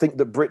Asia think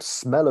that Brits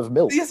smell of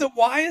milk. Yeah, so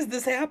why is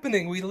this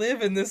happening? We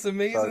live in this So,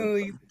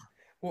 amazingly.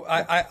 Well,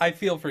 I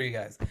feel for you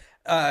guys.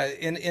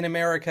 In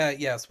America,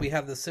 yes, we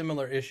have the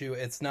similar issue.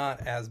 It's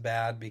not as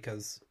bad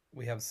because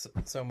we have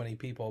so many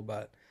people,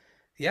 but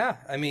yeah,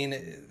 I mean,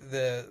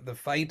 the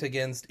fight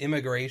against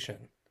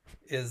immigration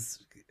is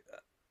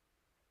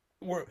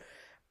we're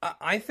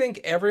I think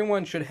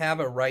everyone should have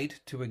a right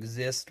to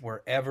exist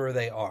wherever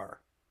they are.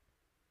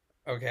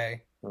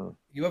 Okay? mm,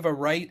 You have a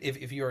right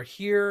if you're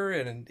here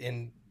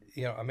in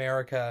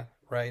America,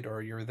 right,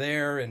 or you're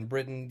there in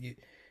Britain,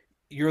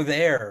 you're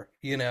there,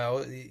 you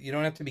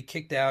don't have to be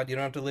kicked out, you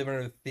don't have to live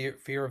under the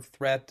fear of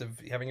threat of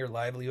having your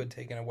livelihood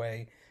taken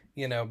away,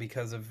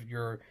 because of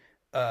your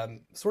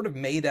sort of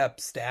made up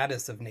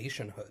status of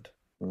nationhood,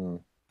 mm,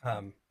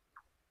 um,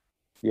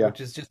 yeah, which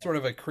is just sort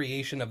of a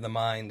creation of the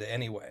mind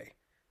anyway,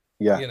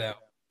 yeah, you know.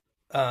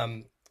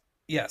 Um,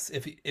 yes,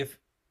 if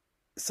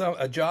so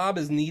a job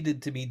is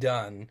needed to be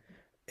done,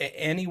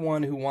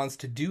 anyone who wants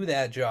to do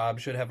that job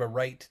should have a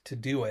right to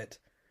do it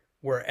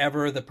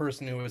wherever the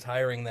person who is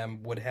hiring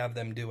them would have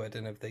them do it.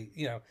 And if they,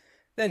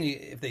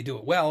 if they do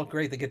it well,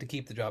 great, they get to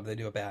keep the job. If they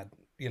do it bad,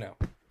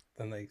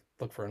 then they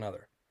look for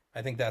another.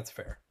 I think that's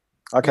fair.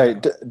 You Okay,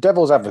 know,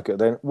 devil's advocate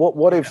then.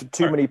 What yeah, if all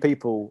too right. many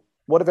people?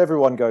 What if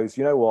everyone goes?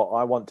 You know what?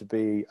 I want to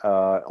be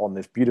on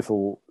this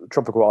beautiful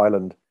tropical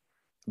island,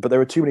 but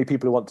there are too many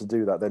people who want to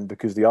do that. Then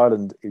because the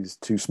island is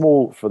too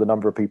small for the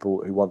number of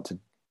people who want to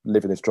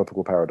live in this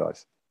tropical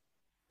paradise.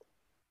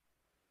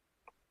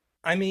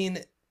 I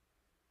mean,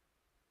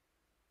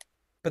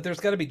 but there's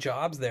got to be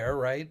jobs there,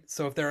 right?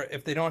 So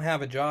if they don't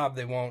have a job,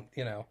 they won't,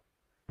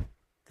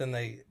 then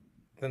they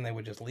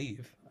would just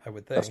leave, I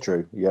would That's think.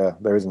 true. Yeah,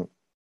 there isn't.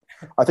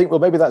 I think, well,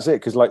 maybe that's it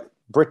because like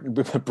Britain,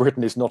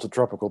 Britain is not a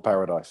tropical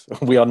paradise.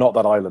 We are not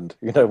that island.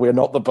 We are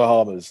not the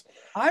Bahamas.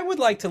 I would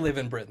like to live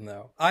in Britain,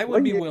 though. I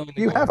Well, would be willing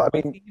to you go have. over, I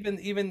but mean,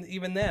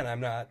 even then, I'm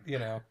not.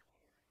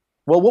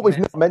 Well, what we've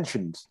Miss. not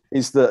mentioned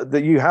is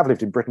that you have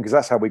lived in Britain because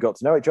that's how we got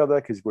to know each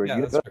other because we're at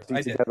Yeah, that's true. university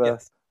I did. together.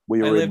 Yes,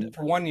 We I were lived in,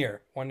 for 1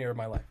 year of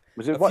my life.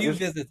 was it A what? few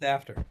visits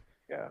after,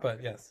 Yeah.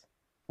 but yes,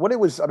 When it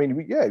was, I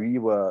mean, yeah,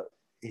 you were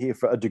here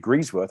for a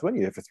degree's worth, weren't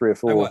you? For 3 or I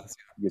 4 was.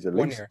 years at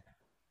 1 least. year.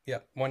 Yeah,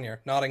 1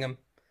 year. Nottingham.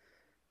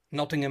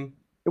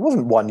 It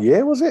wasn't 1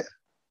 year, was it?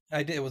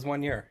 I did. It was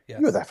 1 year. You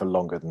were Yes. there for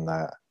longer than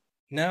that.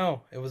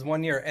 No, it was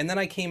 1 year, and then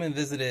I came and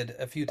visited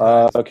a few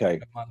times, like Okay,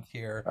 a month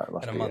here that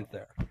must and a be it. month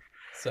there.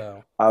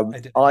 So Um, I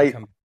did. I did I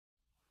come.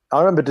 I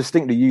remember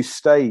distinctly you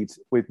stayed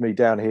with me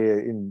down here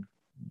in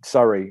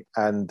Surrey,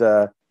 and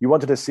you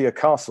wanted to see a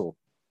castle,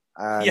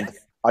 and Yes.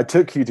 I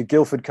took you to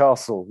Guildford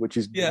Castle, which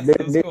is Yes, near,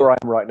 it was near where cool. I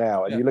am right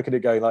now. And Yeah. you look at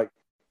it going like,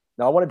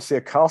 "No, I wanted to see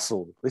a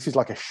castle. This is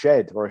like a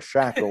shed or a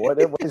shack or what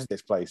is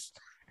this place?"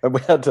 And we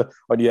had to,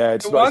 and yeah, The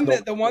it's one not.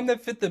 that the one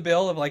that fit the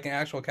bill of like an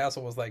actual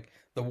castle was like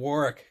the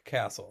Warwick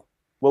Castle.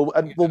 Well,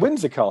 You well, know?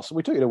 Windsor Castle.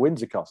 We took you to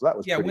Windsor Castle. That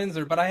was Yeah, pretty.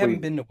 Windsor, but I haven't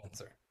We, been to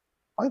Windsor.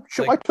 I'm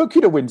sure I Like, took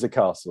you to Windsor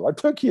Castle. I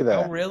took you oh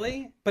there.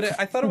 really? But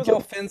I thought it was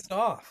all fenced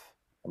off.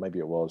 Or maybe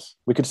it was.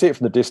 We could see it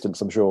from the distance,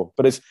 I'm sure.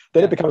 But then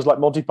it Yeah, becomes like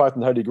Monty Python,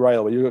 the Holy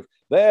Grail, where you look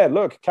there,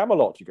 look,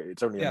 Camelot. You go,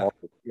 it's only a yeah,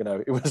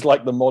 model. It was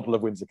like the model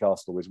of Windsor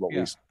Castle is what we.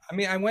 yeah. I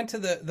mean, I went to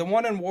the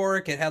one in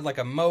Warwick. It had like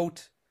a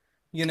moat,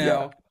 you Yeah,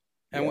 know.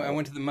 I yeah.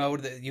 went to the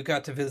moat that you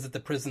got to visit the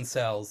prison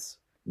cells,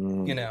 you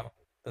Mm, know,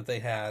 that they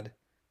had.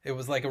 It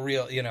was like a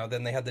real,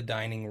 then they had the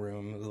dining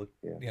room,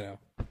 yeah. you know,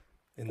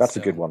 in That's a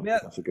good stone. one. Yeah,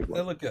 That's a good it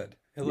one. looked good.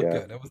 It looked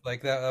Yeah, good. It was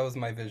like that. That was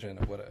my vision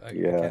of what a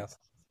yeah. castle.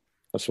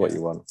 That's what Yeah.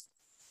 you want.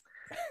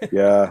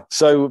 Yeah.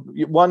 So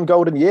one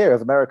golden year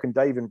of American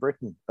Dave in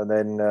Britain, and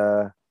then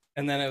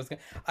And then it was,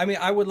 I mean,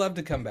 I would love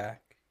to come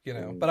back,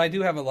 mm, but I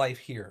do have a life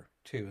here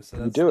too. So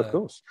you that's do, of the,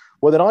 course.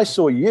 Well, then I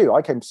saw you.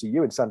 I came to see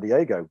you in San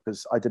Diego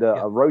because I did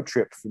yeah, a road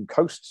trip from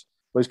coast.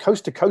 It was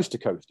coast to coast to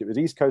coast. It was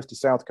east coast to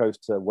south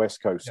coast to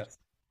west coast yes,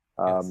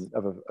 yes,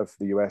 of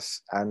the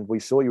US, and we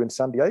saw you in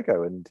San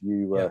Diego, and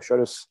you yeah.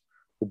 showed us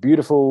the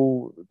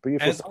beautiful, And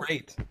beautiful it's sight.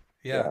 great.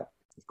 Yeah, Yeah.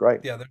 it's great.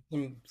 Yeah.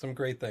 There's some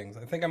great things.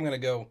 I think I'm going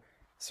to go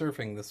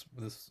surfing this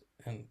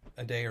in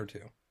a day or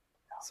two.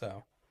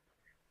 So,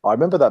 I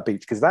remember that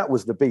beach because that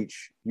was the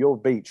beach. Your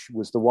beach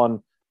was the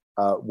one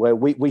where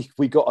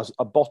we got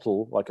a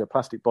bottle, like a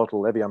plastic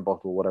bottle, Evian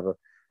bottle, whatever,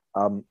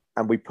 and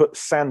we put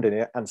sand in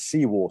it and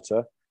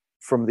seawater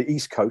from the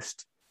East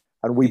Coast,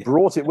 and we yeah,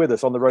 brought it with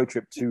us on the road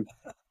trip to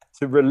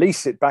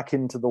release it back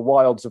into the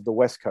wilds of the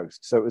West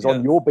Coast. So it was on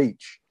yes, your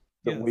beach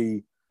that yes.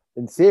 we,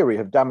 in theory,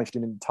 have damaged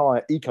an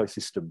entire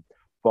ecosystem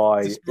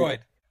by Destroyed.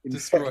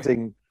 Destroyed.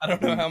 infecting I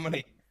don't know the, how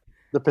many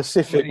the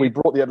Pacific. We many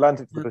brought the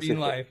Atlantic to the marine Pacific.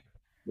 life.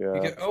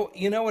 Yeah. Oh,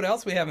 you know what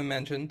else we haven't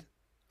mentioned?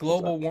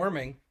 What's that? Global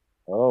warming.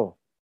 Oh,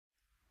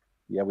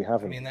 yeah, we I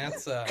haven't mean,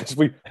 that's because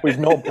we've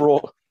not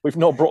brought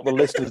the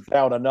listeners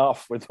down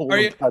enough with all Are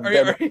the you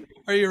pandemic.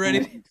 are you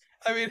ready?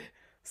 I mean,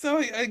 so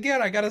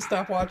again, I got to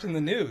stop watching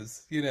the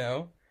news,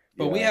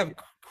 But we Yeah, have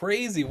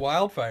crazy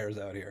wildfires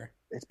out here.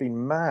 it's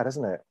been mad,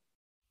 hasn't it?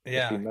 It's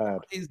Yeah, been mad.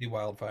 crazy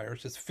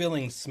wildfires, just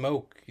filling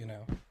smoke,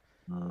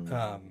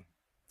 Mm,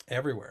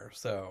 everywhere.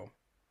 So,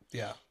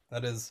 yeah,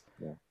 that is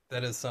yeah.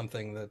 that is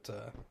something that,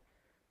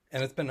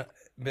 and it's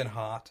been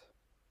hot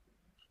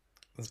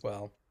as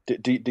well.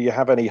 Do you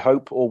have any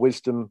hope or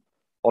wisdom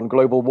on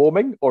global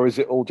warming, or is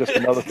it all just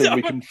another thing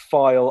we No, can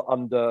file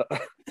under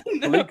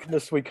no,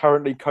 bleakness we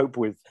currently cope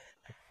with?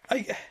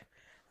 I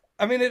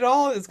I mean, it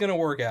all is going to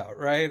work out,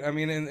 right? I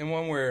mean, in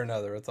one way or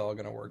another, it's all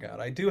going to work out.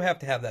 I do have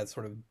to have that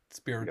sort of Yeah,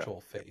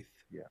 spiritual faith,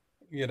 yeah.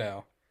 you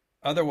know.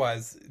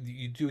 Otherwise,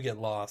 you do get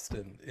lost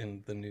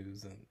in the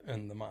news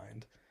and the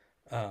mind.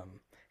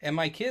 And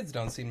my kids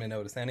don't seem to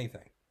notice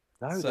anything.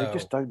 No, they So,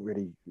 just don't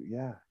really.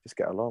 Yeah, just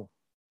get along.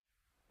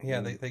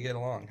 yeah, Mm. they get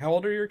along. How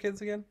old are your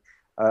kids again?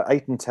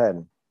 8 and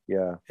 10.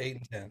 Yeah, 8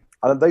 and 10.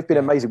 and they've been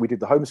Yeah. amazing. We did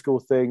the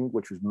homeschool thing,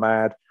 which was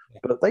mad,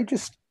 but they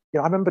just, I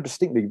remember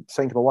distinctly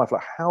saying to my wife,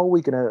 like, how are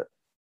we going to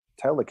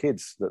tell the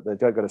kids that they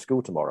don't go to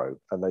school tomorrow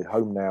and their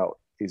home now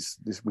is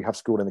this? We have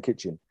school in the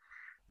kitchen,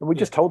 and we Yeah.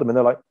 just told them, and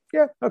they're like,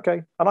 yeah,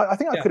 okay. And I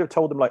think I Yeah. could have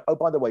told them, like, oh,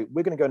 by the way,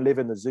 we're going to go and live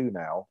in the zoo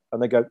now,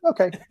 and they go,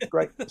 okay,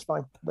 great, that's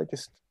fine. They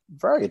just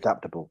very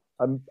adaptable,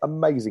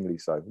 amazingly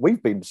so.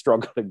 We've been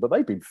struggling, but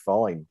they've been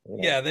fine.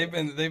 Yeah, they've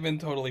been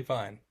totally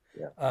fine.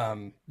 Yeah.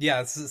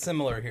 Yeah, it's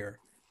similar here,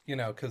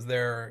 because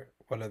they're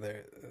what are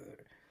they,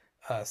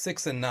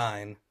 6 and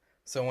 9.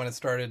 So when it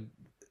started,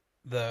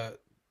 the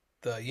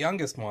the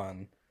youngest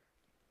one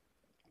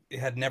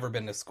had never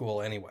been to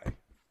school anyway.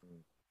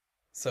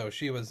 So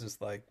she was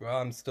just like, well,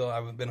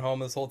 I've been home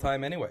this whole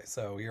time anyway.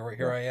 So here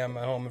Yeah. I am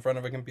at home in front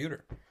of a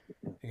computer,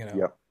 you know,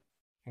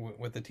 Yeah.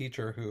 with a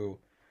teacher who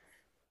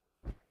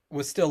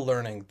was still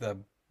learning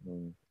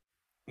Mm.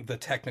 the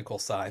technical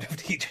side of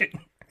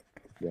teaching.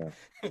 Yeah.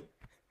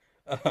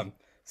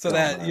 So Oh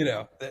that,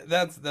 man.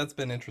 that's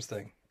been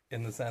interesting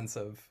in the sense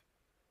of,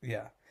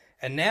 yeah.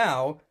 And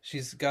now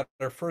she's got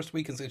her first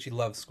week and she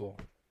loves school.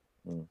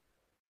 Mm.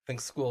 I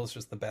think school is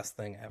just the best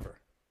thing ever,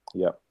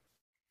 Yeah.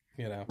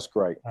 you know, That's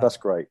great. uh, That's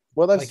great.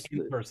 Well, like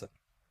in person.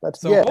 that's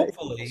So yeah.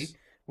 hopefully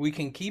we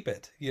can keep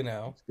it,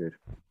 That's good.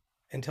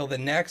 until the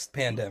next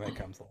pandemic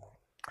comes along.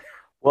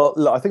 Well,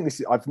 look, I think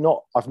I've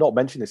not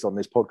mentioned this on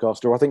this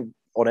podcast, or I think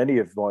on any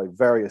of my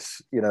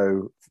various,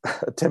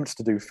 attempts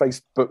to do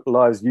Facebook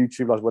lives,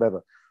 YouTube lives,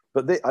 whatever.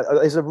 But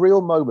there's a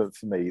real moment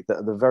for me that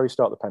at the very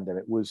start of the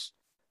pandemic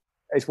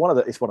it's one of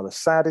the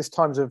saddest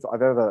times I've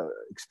ever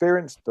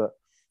experienced. But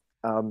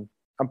and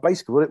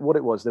basically what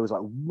it was, there was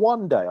like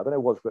one day, I don't know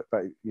what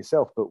about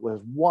yourself, but there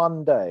was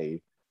one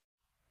day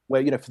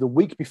where, for the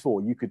week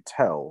before, you could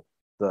tell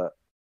that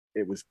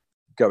it was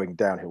going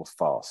downhill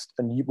fast,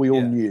 and we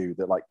all knew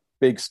that like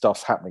big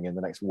stuff's happening in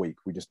the next week.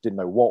 We just didn't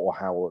know what or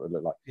how it would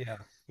look like.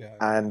 Yeah.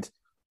 And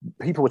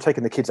people were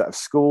taking the kids out of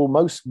school.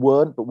 Most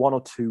weren't, but one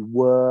or two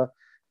were.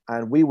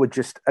 And we were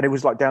and it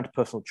was like down to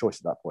personal choice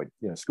at that point.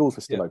 Schools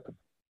were still open.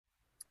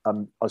 I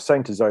was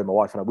saying to Zoe, my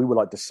wife, and I, we were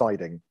like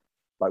deciding,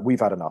 like, we've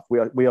had enough. We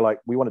are like,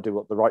 we want to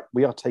do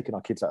we are taking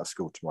our kids out of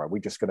school tomorrow. We're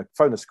just going to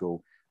phone the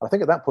school. And I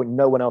think at that point,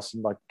 no one else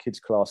in my kids'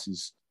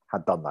 classes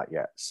had done that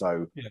yet.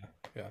 So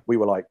we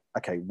were like,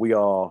 okay, we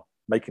are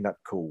making that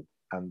call,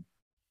 and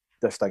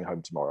they're staying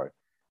home tomorrow.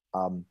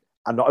 And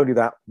not only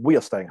that, we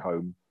are staying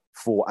home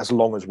for as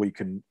long as we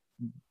can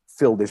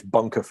fill this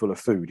bunker full of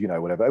food,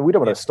 whatever. And we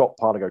don't want to stop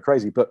part and go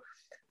crazy. But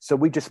so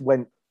we just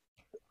went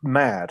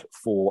mad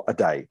for a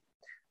day.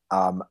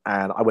 And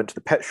I went to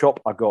the pet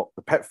shop. I got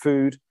the pet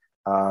food.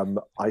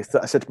 I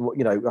said to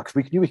them, because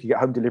we knew we could get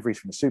home deliveries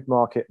from the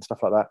supermarket and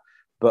stuff like that.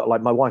 But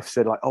like my wife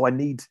said, like, oh, I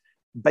need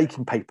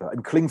baking paper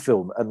and cling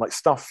film and like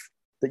stuff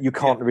that you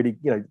can't really,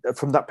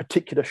 from that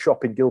particular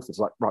shop in Guildford. It's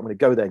like, right, I'm going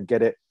to go there and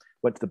get it.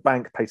 Went to the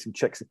bank, paid some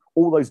checks.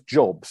 All those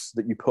jobs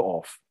that you put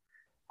off,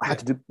 I had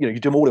to do, you do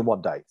them all in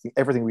one day.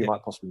 Everything we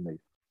might possibly need.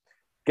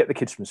 Get the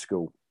kids from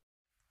school.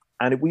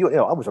 And I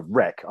was a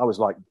wreck. I was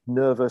like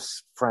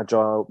nervous,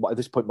 fragile. At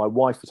this point, my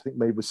wife, I think,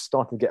 maybe was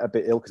starting to get a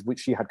bit ill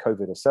because she had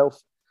COVID herself.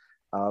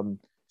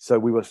 So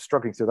we were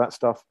struggling through that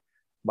stuff.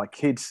 My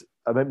kids,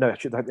 I came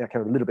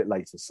a little bit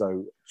later,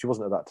 so she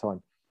wasn't at that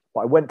time.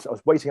 But I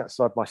was waiting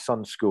outside my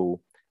son's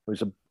school. It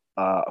was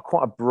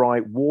quite a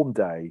bright, warm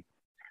day.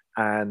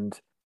 And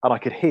I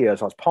could hear,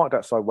 as I was parked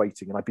outside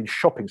waiting, and I'd been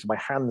shopping, so my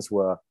hands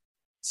were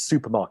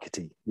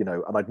supermarkety,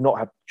 and I'd not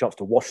had a chance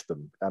to wash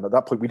them. And at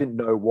that point, we didn't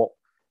know what,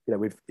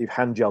 if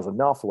hand gel's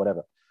enough or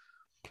whatever.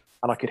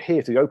 And I could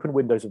hear through the open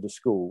windows of the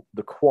school,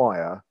 the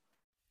choir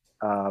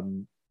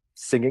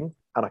singing,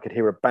 and I could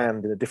hear a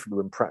band in a different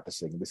room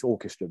practicing, this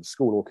orchestra, the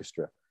school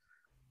orchestra.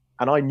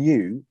 And I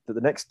knew that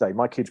the next day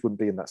my kids wouldn't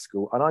be in that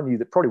school. And I knew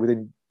that probably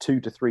within 2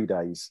 to 3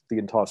 days, the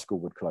entire school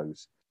would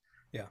close.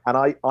 Yeah.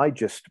 And I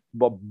just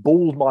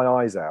bawled my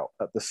eyes out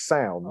at the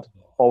sound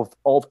of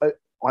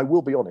I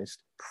will be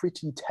honest,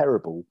 pretty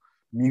terrible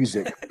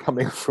music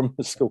coming from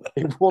the school.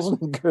 It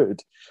wasn't good,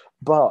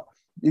 but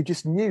you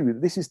just knew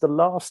this is the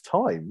last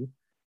time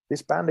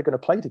this band are going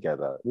to play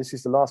together. This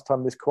is the last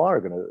time this choir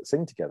are going to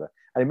sing together.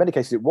 And in many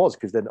cases it was,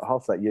 because then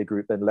half that year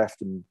group then left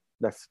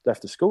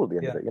the school at the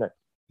end of it,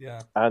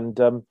 Yeah. And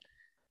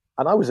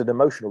I was an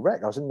emotional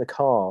wreck. I was in the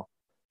car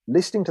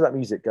listening to that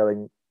music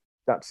going,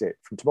 that's it.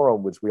 From tomorrow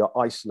onwards, we are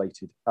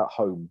isolated at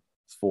home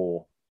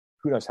for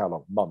who knows how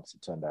long, months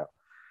it turned out.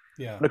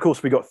 Yeah. And of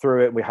course we got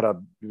through it, and we had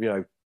a,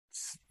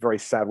 very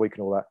sad week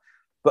and all that.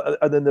 But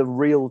and then the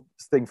real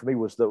thing for me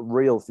was the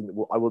real thing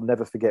that I will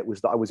never forget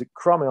was that I was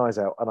crying my eyes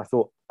out, and I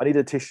thought, I need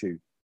a tissue.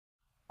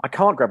 I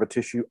can't grab a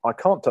tissue. I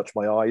can't touch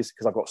my eyes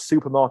because I've got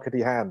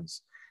supermarkety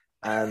hands.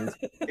 And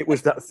it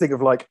was that thing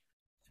of like,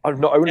 I'm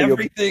not only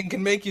everything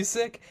can make you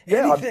sick.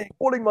 Yeah, Anything. I'm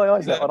bawling my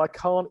eyes out, and I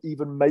can't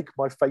even make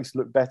my face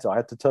look better. I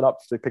had to turn up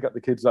to pick up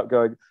the kids up,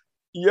 going,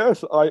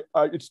 "Yes, I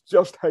it's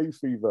just hay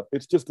fever.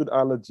 It's just an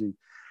allergy."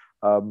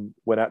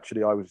 When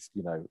actually I was,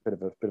 a bit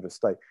of a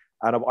state.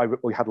 And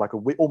we had like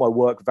all my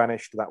work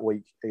vanished that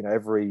week.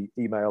 Every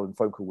email and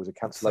phone call was a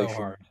cancellation.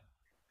 So hard.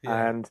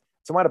 Yeah. And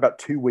so I had about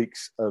 2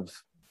 weeks of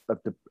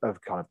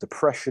kind of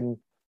depression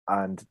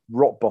and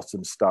rock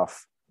bottom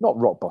stuff. Not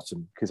rock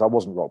bottom, because I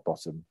wasn't rock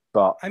bottom,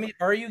 but I mean,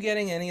 are you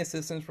getting any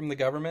assistance from the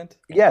government?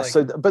 Yeah.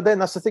 But then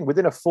that's the thing.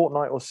 Within a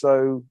fortnight or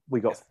so,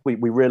 we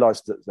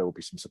realised that there will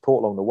be some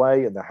support along the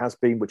way, and there has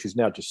been, which is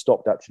now just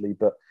stopped actually.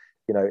 But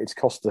it's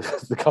cost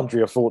the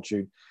country a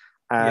fortune,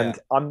 and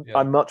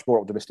I'm much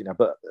more optimistic now.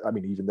 But I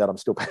mean, even then, I'm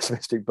still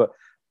pessimistic, but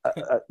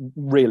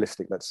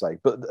realistic, let's say.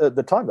 But at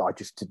the time, I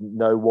just didn't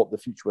know what the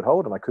future would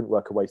hold, and I couldn't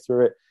work a way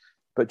through it.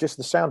 But just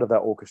the sound of that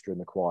orchestra in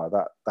the choir,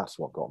 that's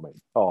what got me.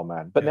 Oh,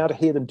 man. But now to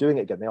hear them doing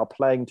it again, they are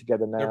playing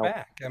together now. They're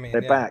back. I mean,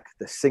 they're back.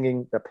 They're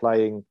singing, they're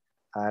playing,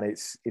 and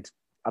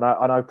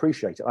I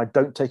appreciate it. I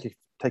don't take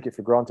it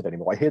for granted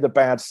anymore. I hear the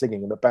bad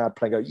singing and the bad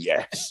playing, go,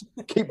 yes,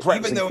 keep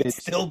practicing. Even though it's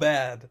still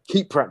bad.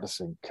 Keep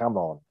practicing. Come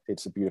on.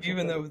 It's a beautiful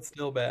Even thing. though it's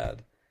still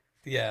bad.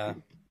 Yeah.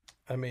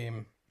 I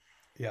mean,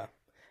 yeah.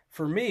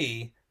 For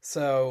me,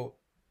 so,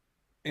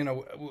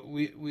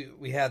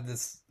 we had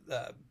this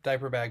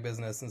diaper bag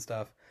business and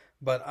stuff.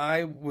 But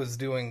I was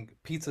doing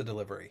pizza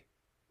delivery.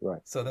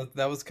 Right. So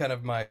that was kind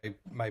of my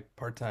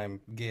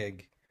part-time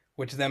gig,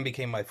 which then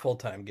became my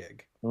full-time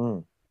gig.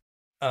 Mm.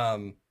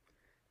 And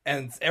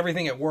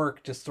everything at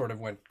work just sort of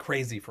went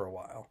crazy for a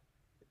while,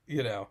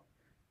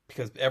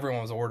 because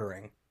everyone was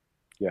ordering.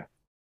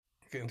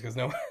 because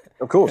no,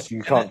 Of course,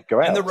 you can't go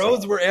out. and the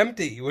roads were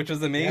empty, which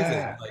was amazing.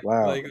 Yeah,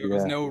 wow, Like there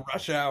was no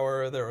rush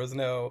hour, there was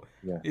no,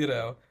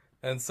 yeah,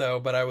 and so,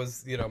 but I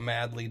was,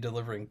 madly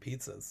delivering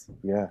pizzas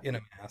yeah. in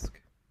a mask.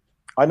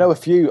 I know a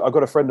few. I've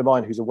got a friend of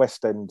mine who's a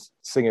West End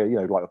singer.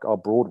 Like our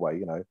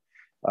Broadway.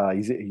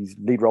 He's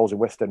lead roles in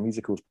West End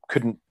musicals.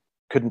 Couldn't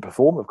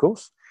perform, of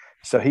course.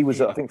 So he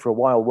was, I think, for a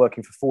while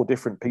working for 4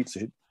 different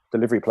pizza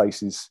delivery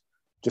places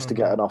just to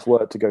get enough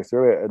work to go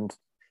through it. And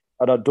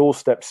at our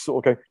doorsteps,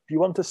 sort of go, "Do you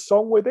want a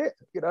song with it?"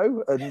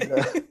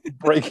 And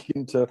break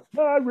into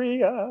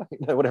Maria,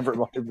 whatever it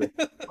might be,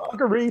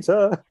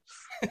 Margarita.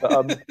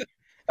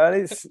 And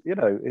it's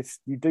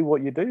you do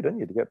what you do, don't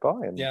you, to get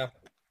by? And Yeah.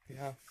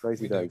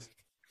 crazy days.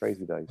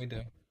 Crazy days. We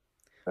do.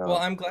 Well,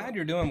 I'm glad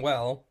you're doing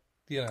well.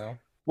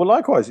 Well,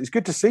 likewise, it's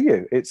good to see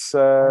you. It's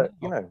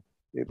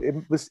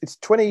it's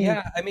 20.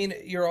 Yeah, I mean,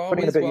 you're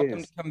always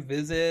welcome to come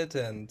visit,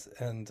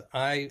 and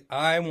I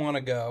want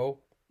to go.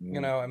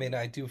 I mean,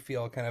 I do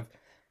feel kind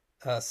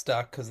of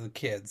stuck because of the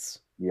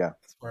kids. Yeah.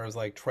 As far as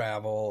like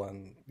travel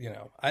and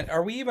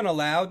are we even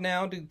allowed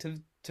now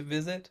to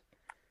visit?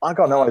 I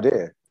got no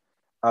idea.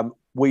 I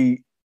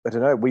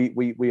don't know.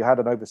 We had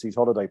an overseas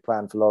holiday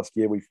planned for last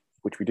year,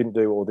 which we didn't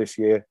do, or this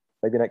year,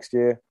 maybe next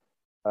year.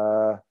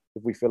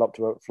 If we fill up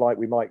to a flight,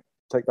 we might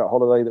take that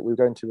holiday that we were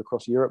going to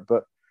across Europe.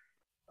 But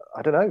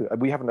I don't know.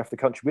 We haven't left the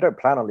country. We don't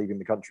plan on leaving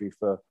the country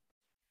for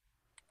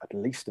at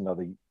least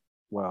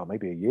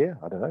maybe a year.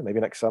 I don't know. Maybe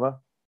next summer.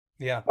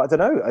 Yeah. But I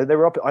don't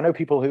know. I know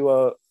people who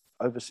are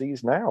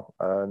overseas now,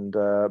 and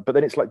but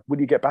then it's like, will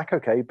you get back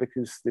okay?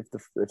 Because if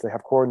they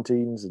have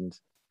quarantines and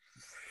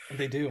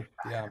they do,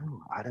 yeah.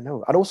 I don't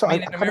know. And also,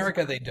 in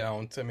America, they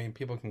don't. I mean,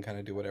 people can kind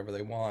of do whatever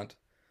they want.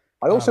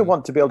 I also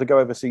want to be able to go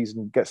overseas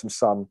and get some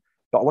sun,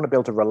 but I want to be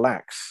able to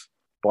relax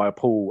by a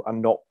pool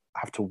and not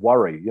have to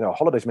worry.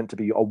 Holiday's meant to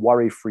be a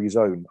worry-free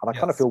zone, and I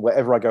kind of feel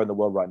wherever I go in the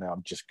world right now,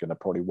 I'm just going to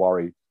probably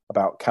worry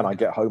about can I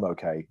get home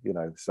okay.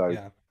 So.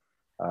 Yeah.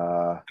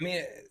 I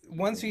mean,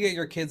 once you get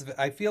your kids,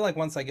 I feel like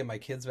once I get my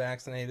kids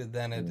vaccinated,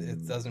 then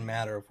it doesn't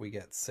matter if we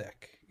get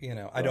sick.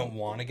 I don't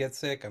want to get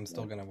sick. I'm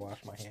still going to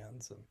wash my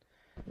hands.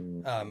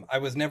 And I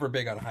was never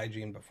big on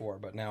hygiene before,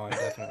 but now I'm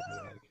definitely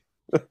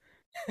like.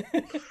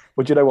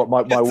 Well, do you know what?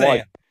 My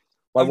wife.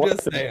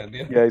 Just saying.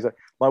 Yeah, exactly.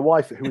 My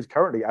wife, who is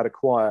currently at a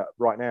choir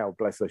right now,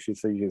 bless her,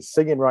 she's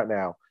singing right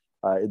now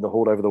in the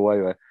hall over the way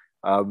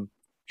there.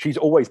 She's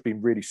always been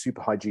really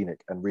super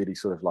hygienic and really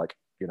sort of like,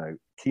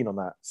 keen on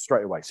that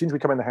straight away. As soon as we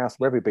come in the house,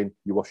 wherever you've been,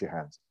 you wash your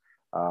hands.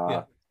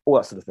 All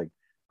that sort of thing.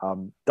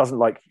 Doesn't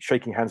like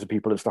shaking hands with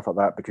people and stuff like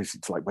that because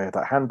it's like, where's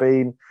that hand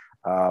been?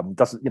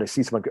 Doesn't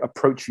see someone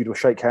approach you to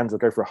shake hands or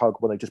go for a hug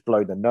when they just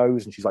blow their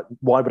nose, and she's like,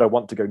 why would I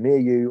want to go near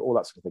you? All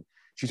that sort of thing.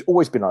 She's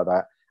always been like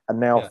that, and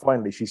now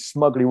finally she's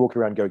smugly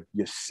walking around going,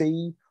 you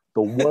see,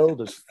 the world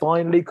has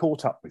finally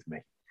caught up with me.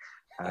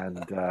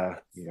 And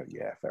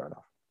yeah, fair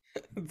enough.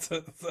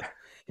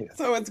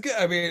 So it's good.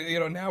 I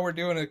mean, now we're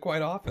doing it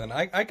quite often.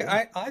 I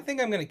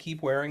think I'm going to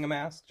keep wearing a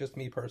mask, just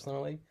me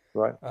personally.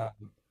 Right.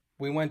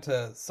 We went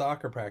to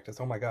soccer practice.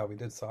 Oh my God, we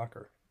did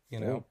soccer.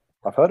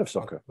 I've heard of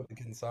soccer. With the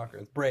kids' soccer,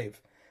 it's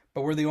brave,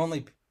 but we're the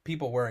only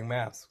people wearing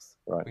masks.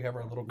 Right. We have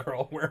our little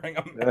girl wearing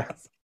a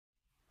mask.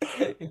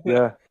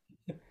 Yeah.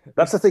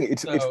 That's the thing.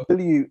 It's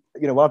really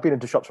when I've been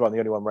into shops where I'm the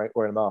only one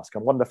wearing a mask, I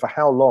wonder for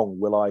how long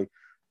will I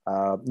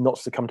not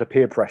succumb to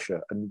peer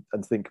pressure and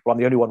think, well, I'm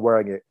the only one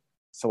wearing it,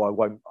 so I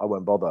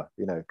won't bother,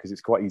 because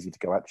it's quite easy to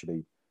go,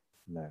 actually,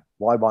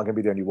 why am I going to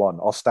be the only one?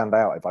 I'll stand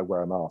out if I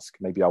wear a mask.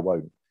 Maybe I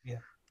won't.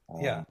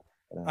 Yeah.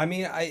 I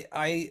mean,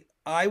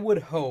 I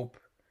would hope.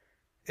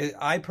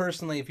 I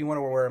personally, if you want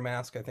to wear a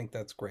mask, I think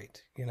that's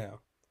great.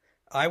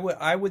 I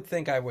would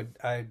think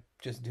I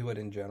just do it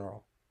in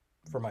general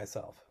for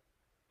myself,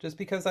 just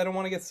because I don't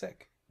want to get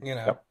sick.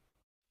 Yep.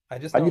 I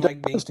just don't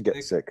like being to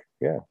get sick.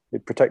 Yeah,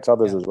 it protects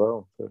others as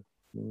well. So,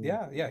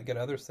 get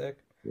others sick.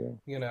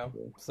 Yeah.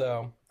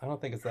 So I don't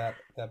think it's that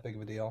big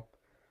of a deal.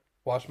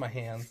 Wash my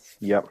hands.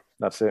 Yep,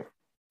 that's it.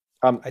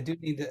 I do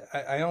need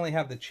to. I only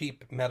have the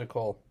cheap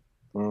medical,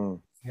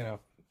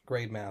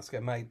 grade mask.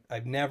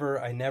 I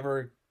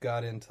never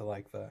got into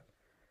like the,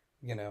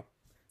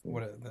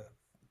 what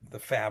the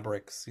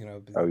fabrics.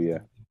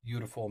 The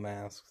beautiful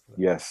masks.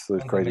 Yes,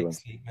 those crazy ones.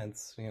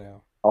 Statements.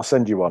 I'll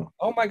send you one.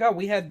 Oh my God,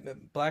 we had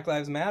Black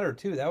Lives Matter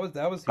too. That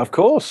was. Of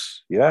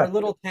course, yeah. Our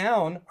little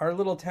town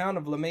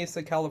of La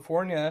Mesa,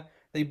 California.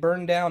 They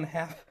burned down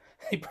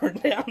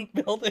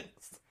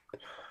buildings.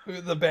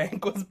 The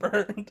bank was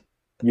burned.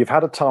 You've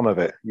had a time of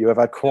it. You have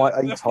had quite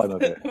a time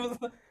of it.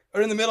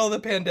 Or in the middle of the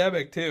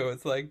pandemic too.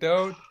 It's like,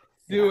 don't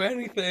do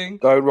anything.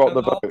 Don't rock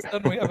the boat. All of a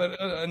sudden we have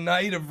a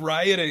night of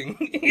rioting.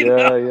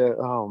 Yeah.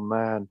 Oh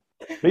man,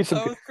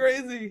 That was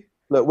crazy.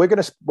 Look,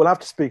 we'll have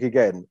to speak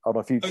again on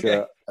a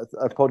future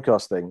a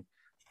podcast thing.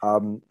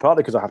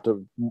 Partly because I have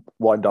to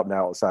wind up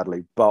now,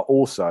 sadly, but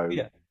also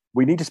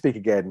we need to speak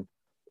again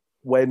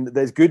when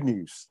there's good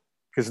news,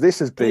 because this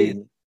has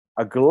been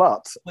a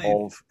glut Please.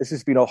 of. This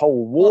has been a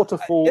whole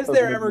waterfall. Is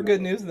there ever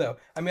good news though?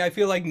 I mean, I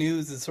feel like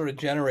news is sort of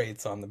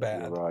generates on the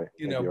bad,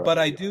 You're right. but Right.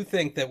 I do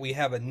think that we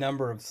have a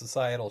number of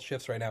societal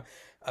shifts right now.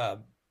 Uh,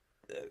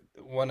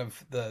 One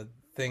of the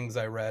things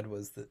I read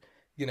was that,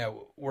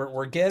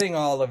 we're getting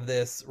all of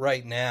this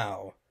right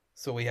now,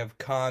 so we have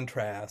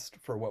contrast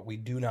for what we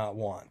do not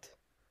want.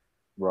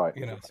 Right.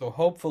 So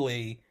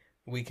hopefully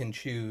we can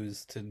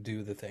choose to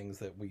do the things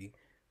that we,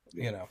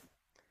 you know,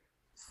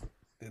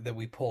 that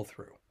we pull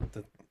through.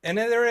 And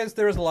there is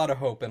a lot of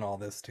hope in all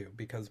this too,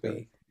 because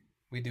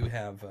we do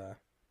have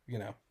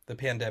the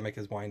pandemic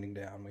is winding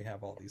down. We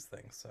have all these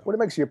things. So Well, it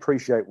makes you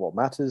appreciate what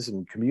matters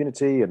and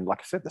community, and like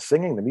I said, the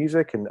singing, the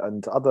music,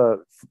 and other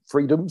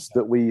freedoms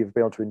that we've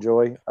been able to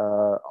enjoy.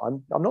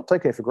 I'm not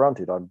taking it for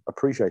granted. I'm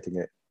appreciating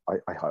it.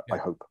 I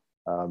hope.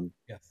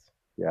 yes.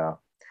 Yeah,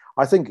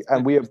 I think,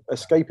 and we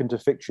escape into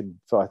fiction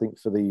for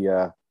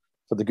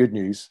the good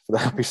news, for the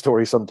happy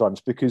story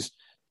sometimes, because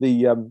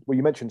well,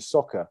 you mentioned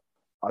soccer.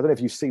 I don't know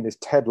if you've seen this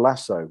Ted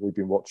Lasso we've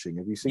been watching.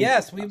 Have you seen?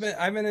 Yes,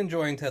 I've been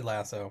enjoying Ted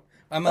Lasso.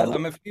 I'm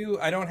a few.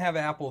 I don't have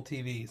Apple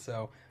TV,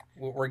 so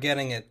we're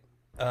getting it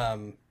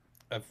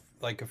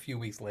like a few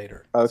weeks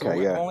later. Okay, so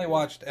we've yeah. only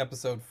watched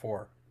episode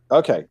 4.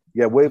 Okay,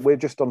 yeah, we're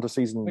just on to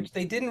season. Which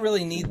they didn't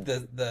really need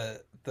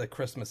the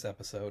Christmas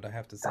episode, I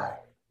have to say.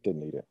 Didn't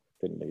need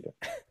it.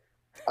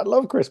 I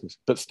love Christmas,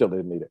 but still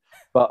didn't need it.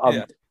 But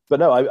Yeah. but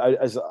no,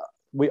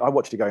 I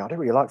watched it going, I don't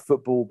really like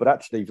football, but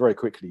actually very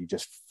quickly you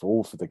just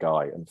fall for the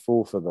guy and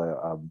fall for the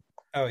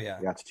Oh yeah.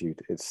 the attitude.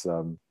 It's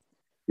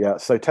yeah.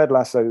 So Ted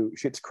Lasso,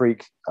 Schitt's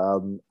Creek,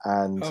 and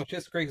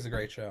Schitt's Creek is a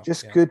great show.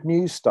 just Yeah. good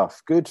news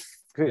stuff. Good,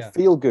 Yeah.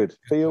 feel good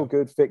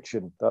stuff.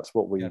 fiction. That's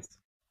what we Yes.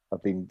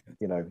 have been,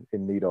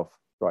 in need of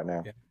right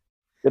now. Yeah.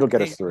 It'll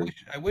get Hey, us through.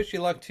 I wish you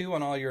luck too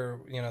on all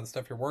your, the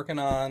stuff you're working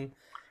on.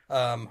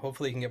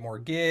 Hopefully you can get more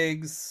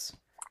gigs.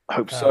 I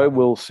hope so.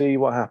 We'll see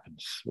what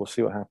happens.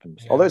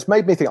 Yeah. Although it's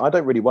made me think I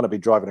don't really want to be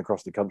driving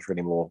across the country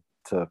anymore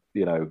to,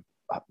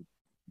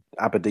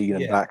 Aberdeen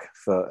and back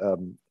for.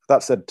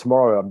 That said,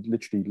 tomorrow I'm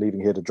literally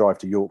leaving here to drive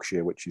to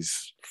Yorkshire, which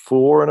is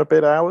 4 and a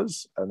bit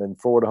hours, and then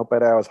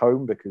 4.5 hours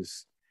home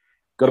because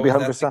got to be is home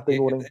that for the Saturday gig?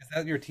 morning. Is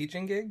that your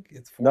teaching gig?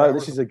 It's 4 No, hours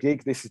this is a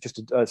gig. This is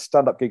just a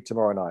stand-up gig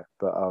tomorrow night.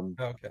 But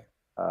Okay.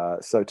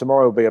 so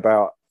tomorrow will be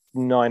about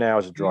 9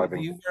 hours of Do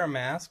driving. you wear a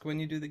mask when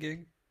you do the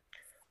gig?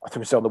 I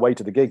think we're on the way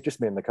to the gig, just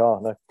me in the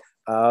car.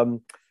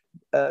 No.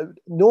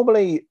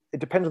 Normally, it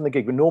depends on the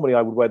gig, but normally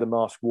I would wear the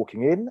mask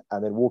walking in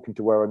and then walking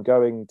to where I'm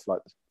going, to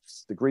like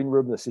the green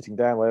room, the sitting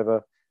down,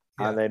 whatever,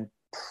 and then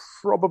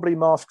probably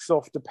masks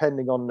off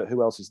depending on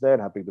who else is there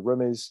and how big the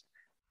room is.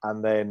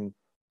 And then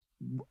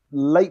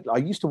I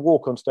used to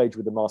walk on stage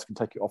with the mask and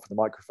take it off the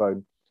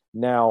microphone.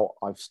 Now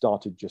I've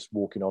started just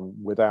walking on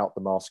without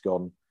the mask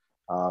on.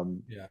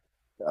 And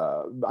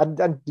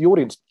the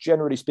audience,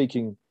 generally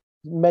speaking,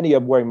 many are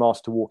wearing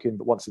masks to walk in,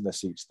 but once in their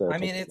seats, I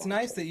mean, it's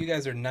nice that you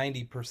guys are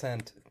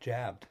 90%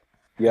 jabbed.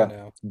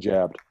 Yeah,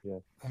 jabbed. Yeah.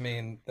 I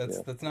mean,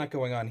 that's not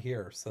going on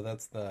here, so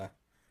that's the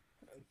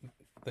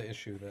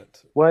issue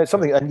that. Well, it's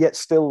something, and yet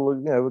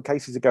still,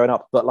 cases are going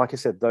up. But like I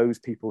said, those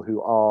people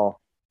who are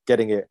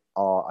getting it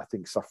are, I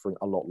think, suffering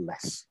a lot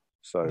less.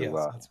 So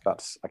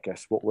that's, I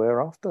guess, what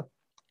we're after.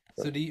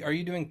 So, are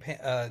you doing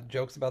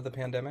jokes about the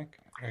pandemic?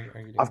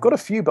 I've got a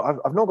few, but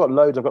I've not got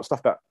loads. I've got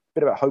stuff a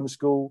bit about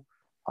homeschool.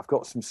 I've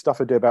got some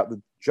stuff I do about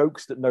the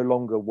jokes that no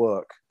longer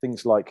work.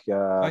 Things like,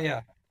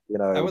 I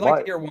would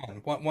like to hear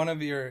one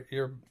of your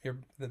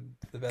the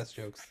best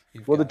jokes.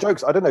 The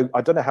jokes, I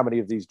don't know how many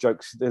of these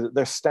jokes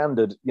they're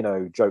standard,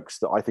 jokes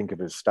that I think of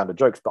as standard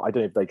jokes, but I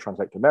don't know if they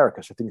translate to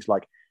America. So things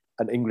like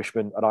an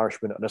Englishman, an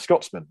Irishman, and a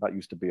Scotsman, that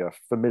used to be a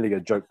familiar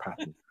joke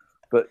pattern.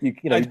 But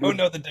I don't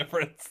know the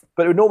difference.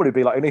 But it would normally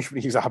be like an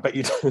Englishman. I bet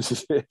you don't.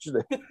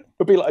 It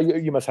would be like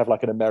you must have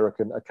like an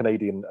American, a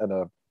Canadian, and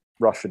a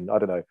Russian. I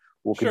don't know.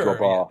 Walk into a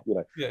bar,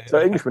 So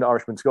Englishmen,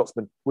 Irishmen,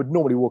 Scotsmen would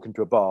normally walk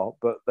into a bar,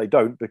 but they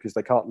don't because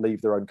they can't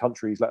leave their own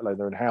countries, let alone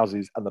their own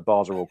houses, and the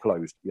bars are all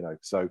closed.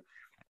 So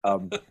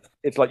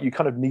it's like you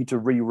kind of need to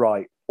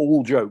rewrite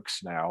all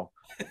jokes now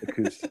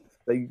because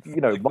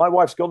my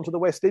wife's gone to the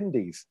West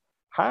Indies.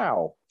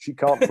 How? She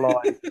can't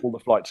fly. All the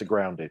flights are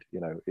grounded.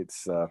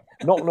 It's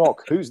knock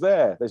knock. Who's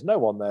there? There's no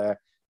one there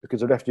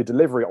because I've left your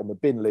delivery on the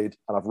bin lid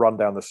and I've run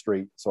down the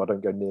street so I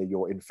don't go near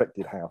your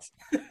infected house.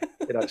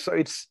 So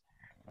it's.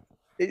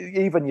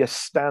 Even your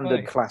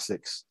standard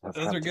classics.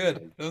 Those are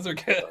good.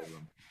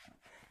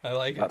 I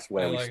like it. That's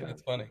where we stand.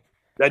 It's funny.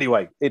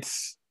 Anyway,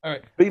 it's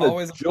been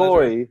a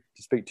joy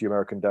to speak to you,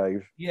 American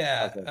Dave.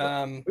 Yeah.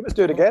 We must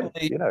do it again.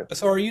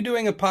 So are you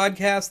doing a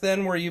podcast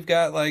then where you've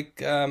got like,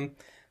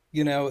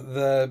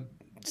 the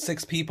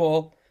 6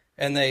 people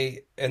and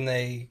they,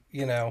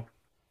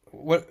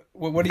 what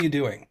are you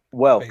doing?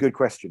 Well,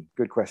 basically?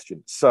 Good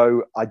question.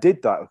 So I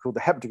did that. Called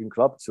the Heptagon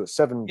Club. So it's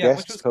 7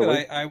 guests. Which was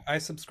good. I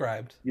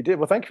subscribed. You did?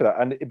 Well, thank you for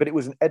that. But it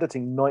was an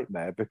editing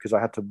nightmare because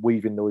I had to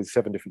weave in those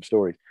 7 different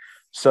stories.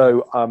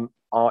 So on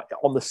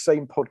the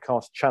same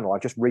podcast channel, I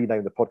just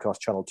renamed the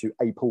podcast channel to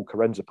A Paul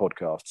Carenza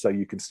Podcast. So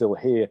you can still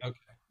hear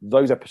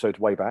those episodes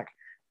way back.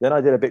 Then I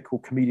did a bit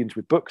called Comedians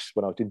with Books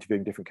when I was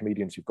interviewing different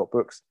comedians who've got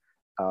books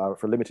for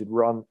a limited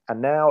run.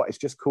 And now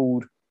it's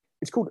called,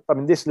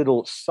 this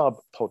little sub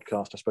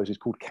podcast, I suppose, is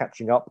called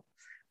Catching Up.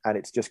 And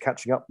it's just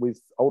catching up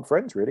with old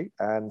friends, really,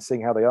 and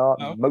seeing how they are,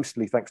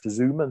 mostly thanks to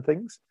Zoom and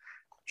things,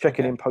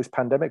 checking in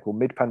post-pandemic or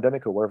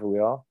mid-pandemic or wherever we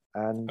are,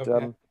 and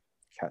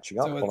catching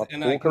up on a Paul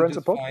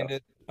Kerensa podcast. Find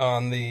it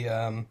on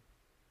the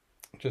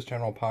Just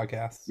General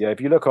Podcast. Yeah,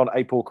 if you look on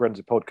a Paul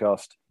Kerensa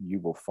podcast, you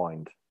will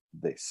find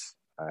this.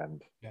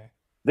 And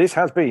this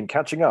has been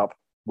Catching Up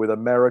with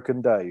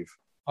American Dave.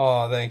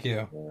 Oh, thank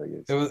you. There he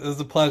is. It was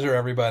a pleasure,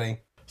 everybody.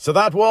 So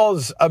that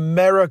was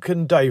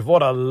American Dave.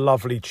 What a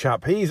lovely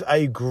chap. He's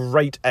a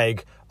great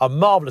egg, a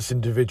marvellous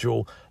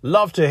individual.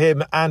 Love to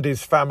him and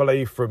his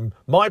family, from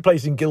my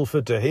place in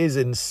Guildford to his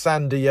in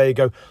San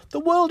Diego. The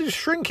world is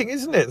shrinking,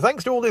 isn't it?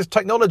 Thanks to all this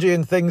technology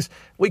and things,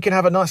 we can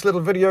have a nice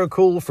little video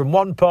call from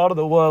one part of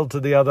the world to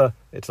the other.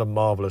 It's a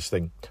marvellous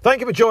thing.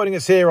 Thank you for joining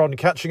us here on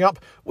Catching Up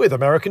with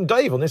American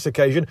Dave on this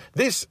occasion.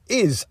 This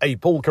is a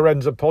Paul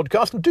Kerensa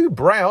podcast, and do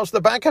browse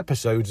the back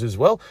episodes as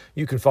well.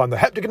 You can find the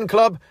Heptagon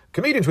Club,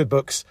 Comedians with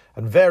Books,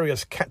 and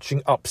various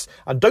catching ups.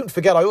 And don't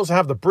forget, I also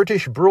have the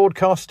British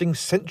Broadcasting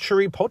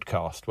Century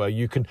podcast, where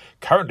you can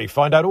currently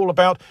find out all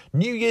about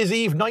New Year's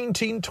Eve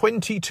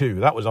 1922.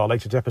 That was our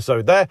latest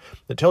episode there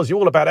that tells you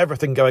all about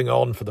everything going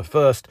on for the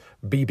first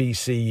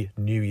BBC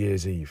New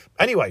Year's Eve.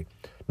 Anyway,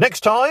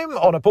 next time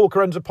on a Paul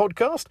Kerensa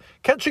podcast,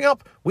 catching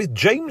up with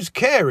James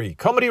Carey,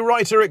 comedy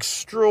writer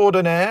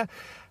extraordinaire,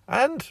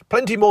 and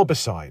plenty more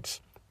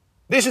besides.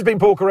 This has been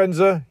Paul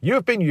Kerensa. You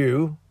have been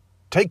you.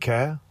 Take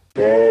care.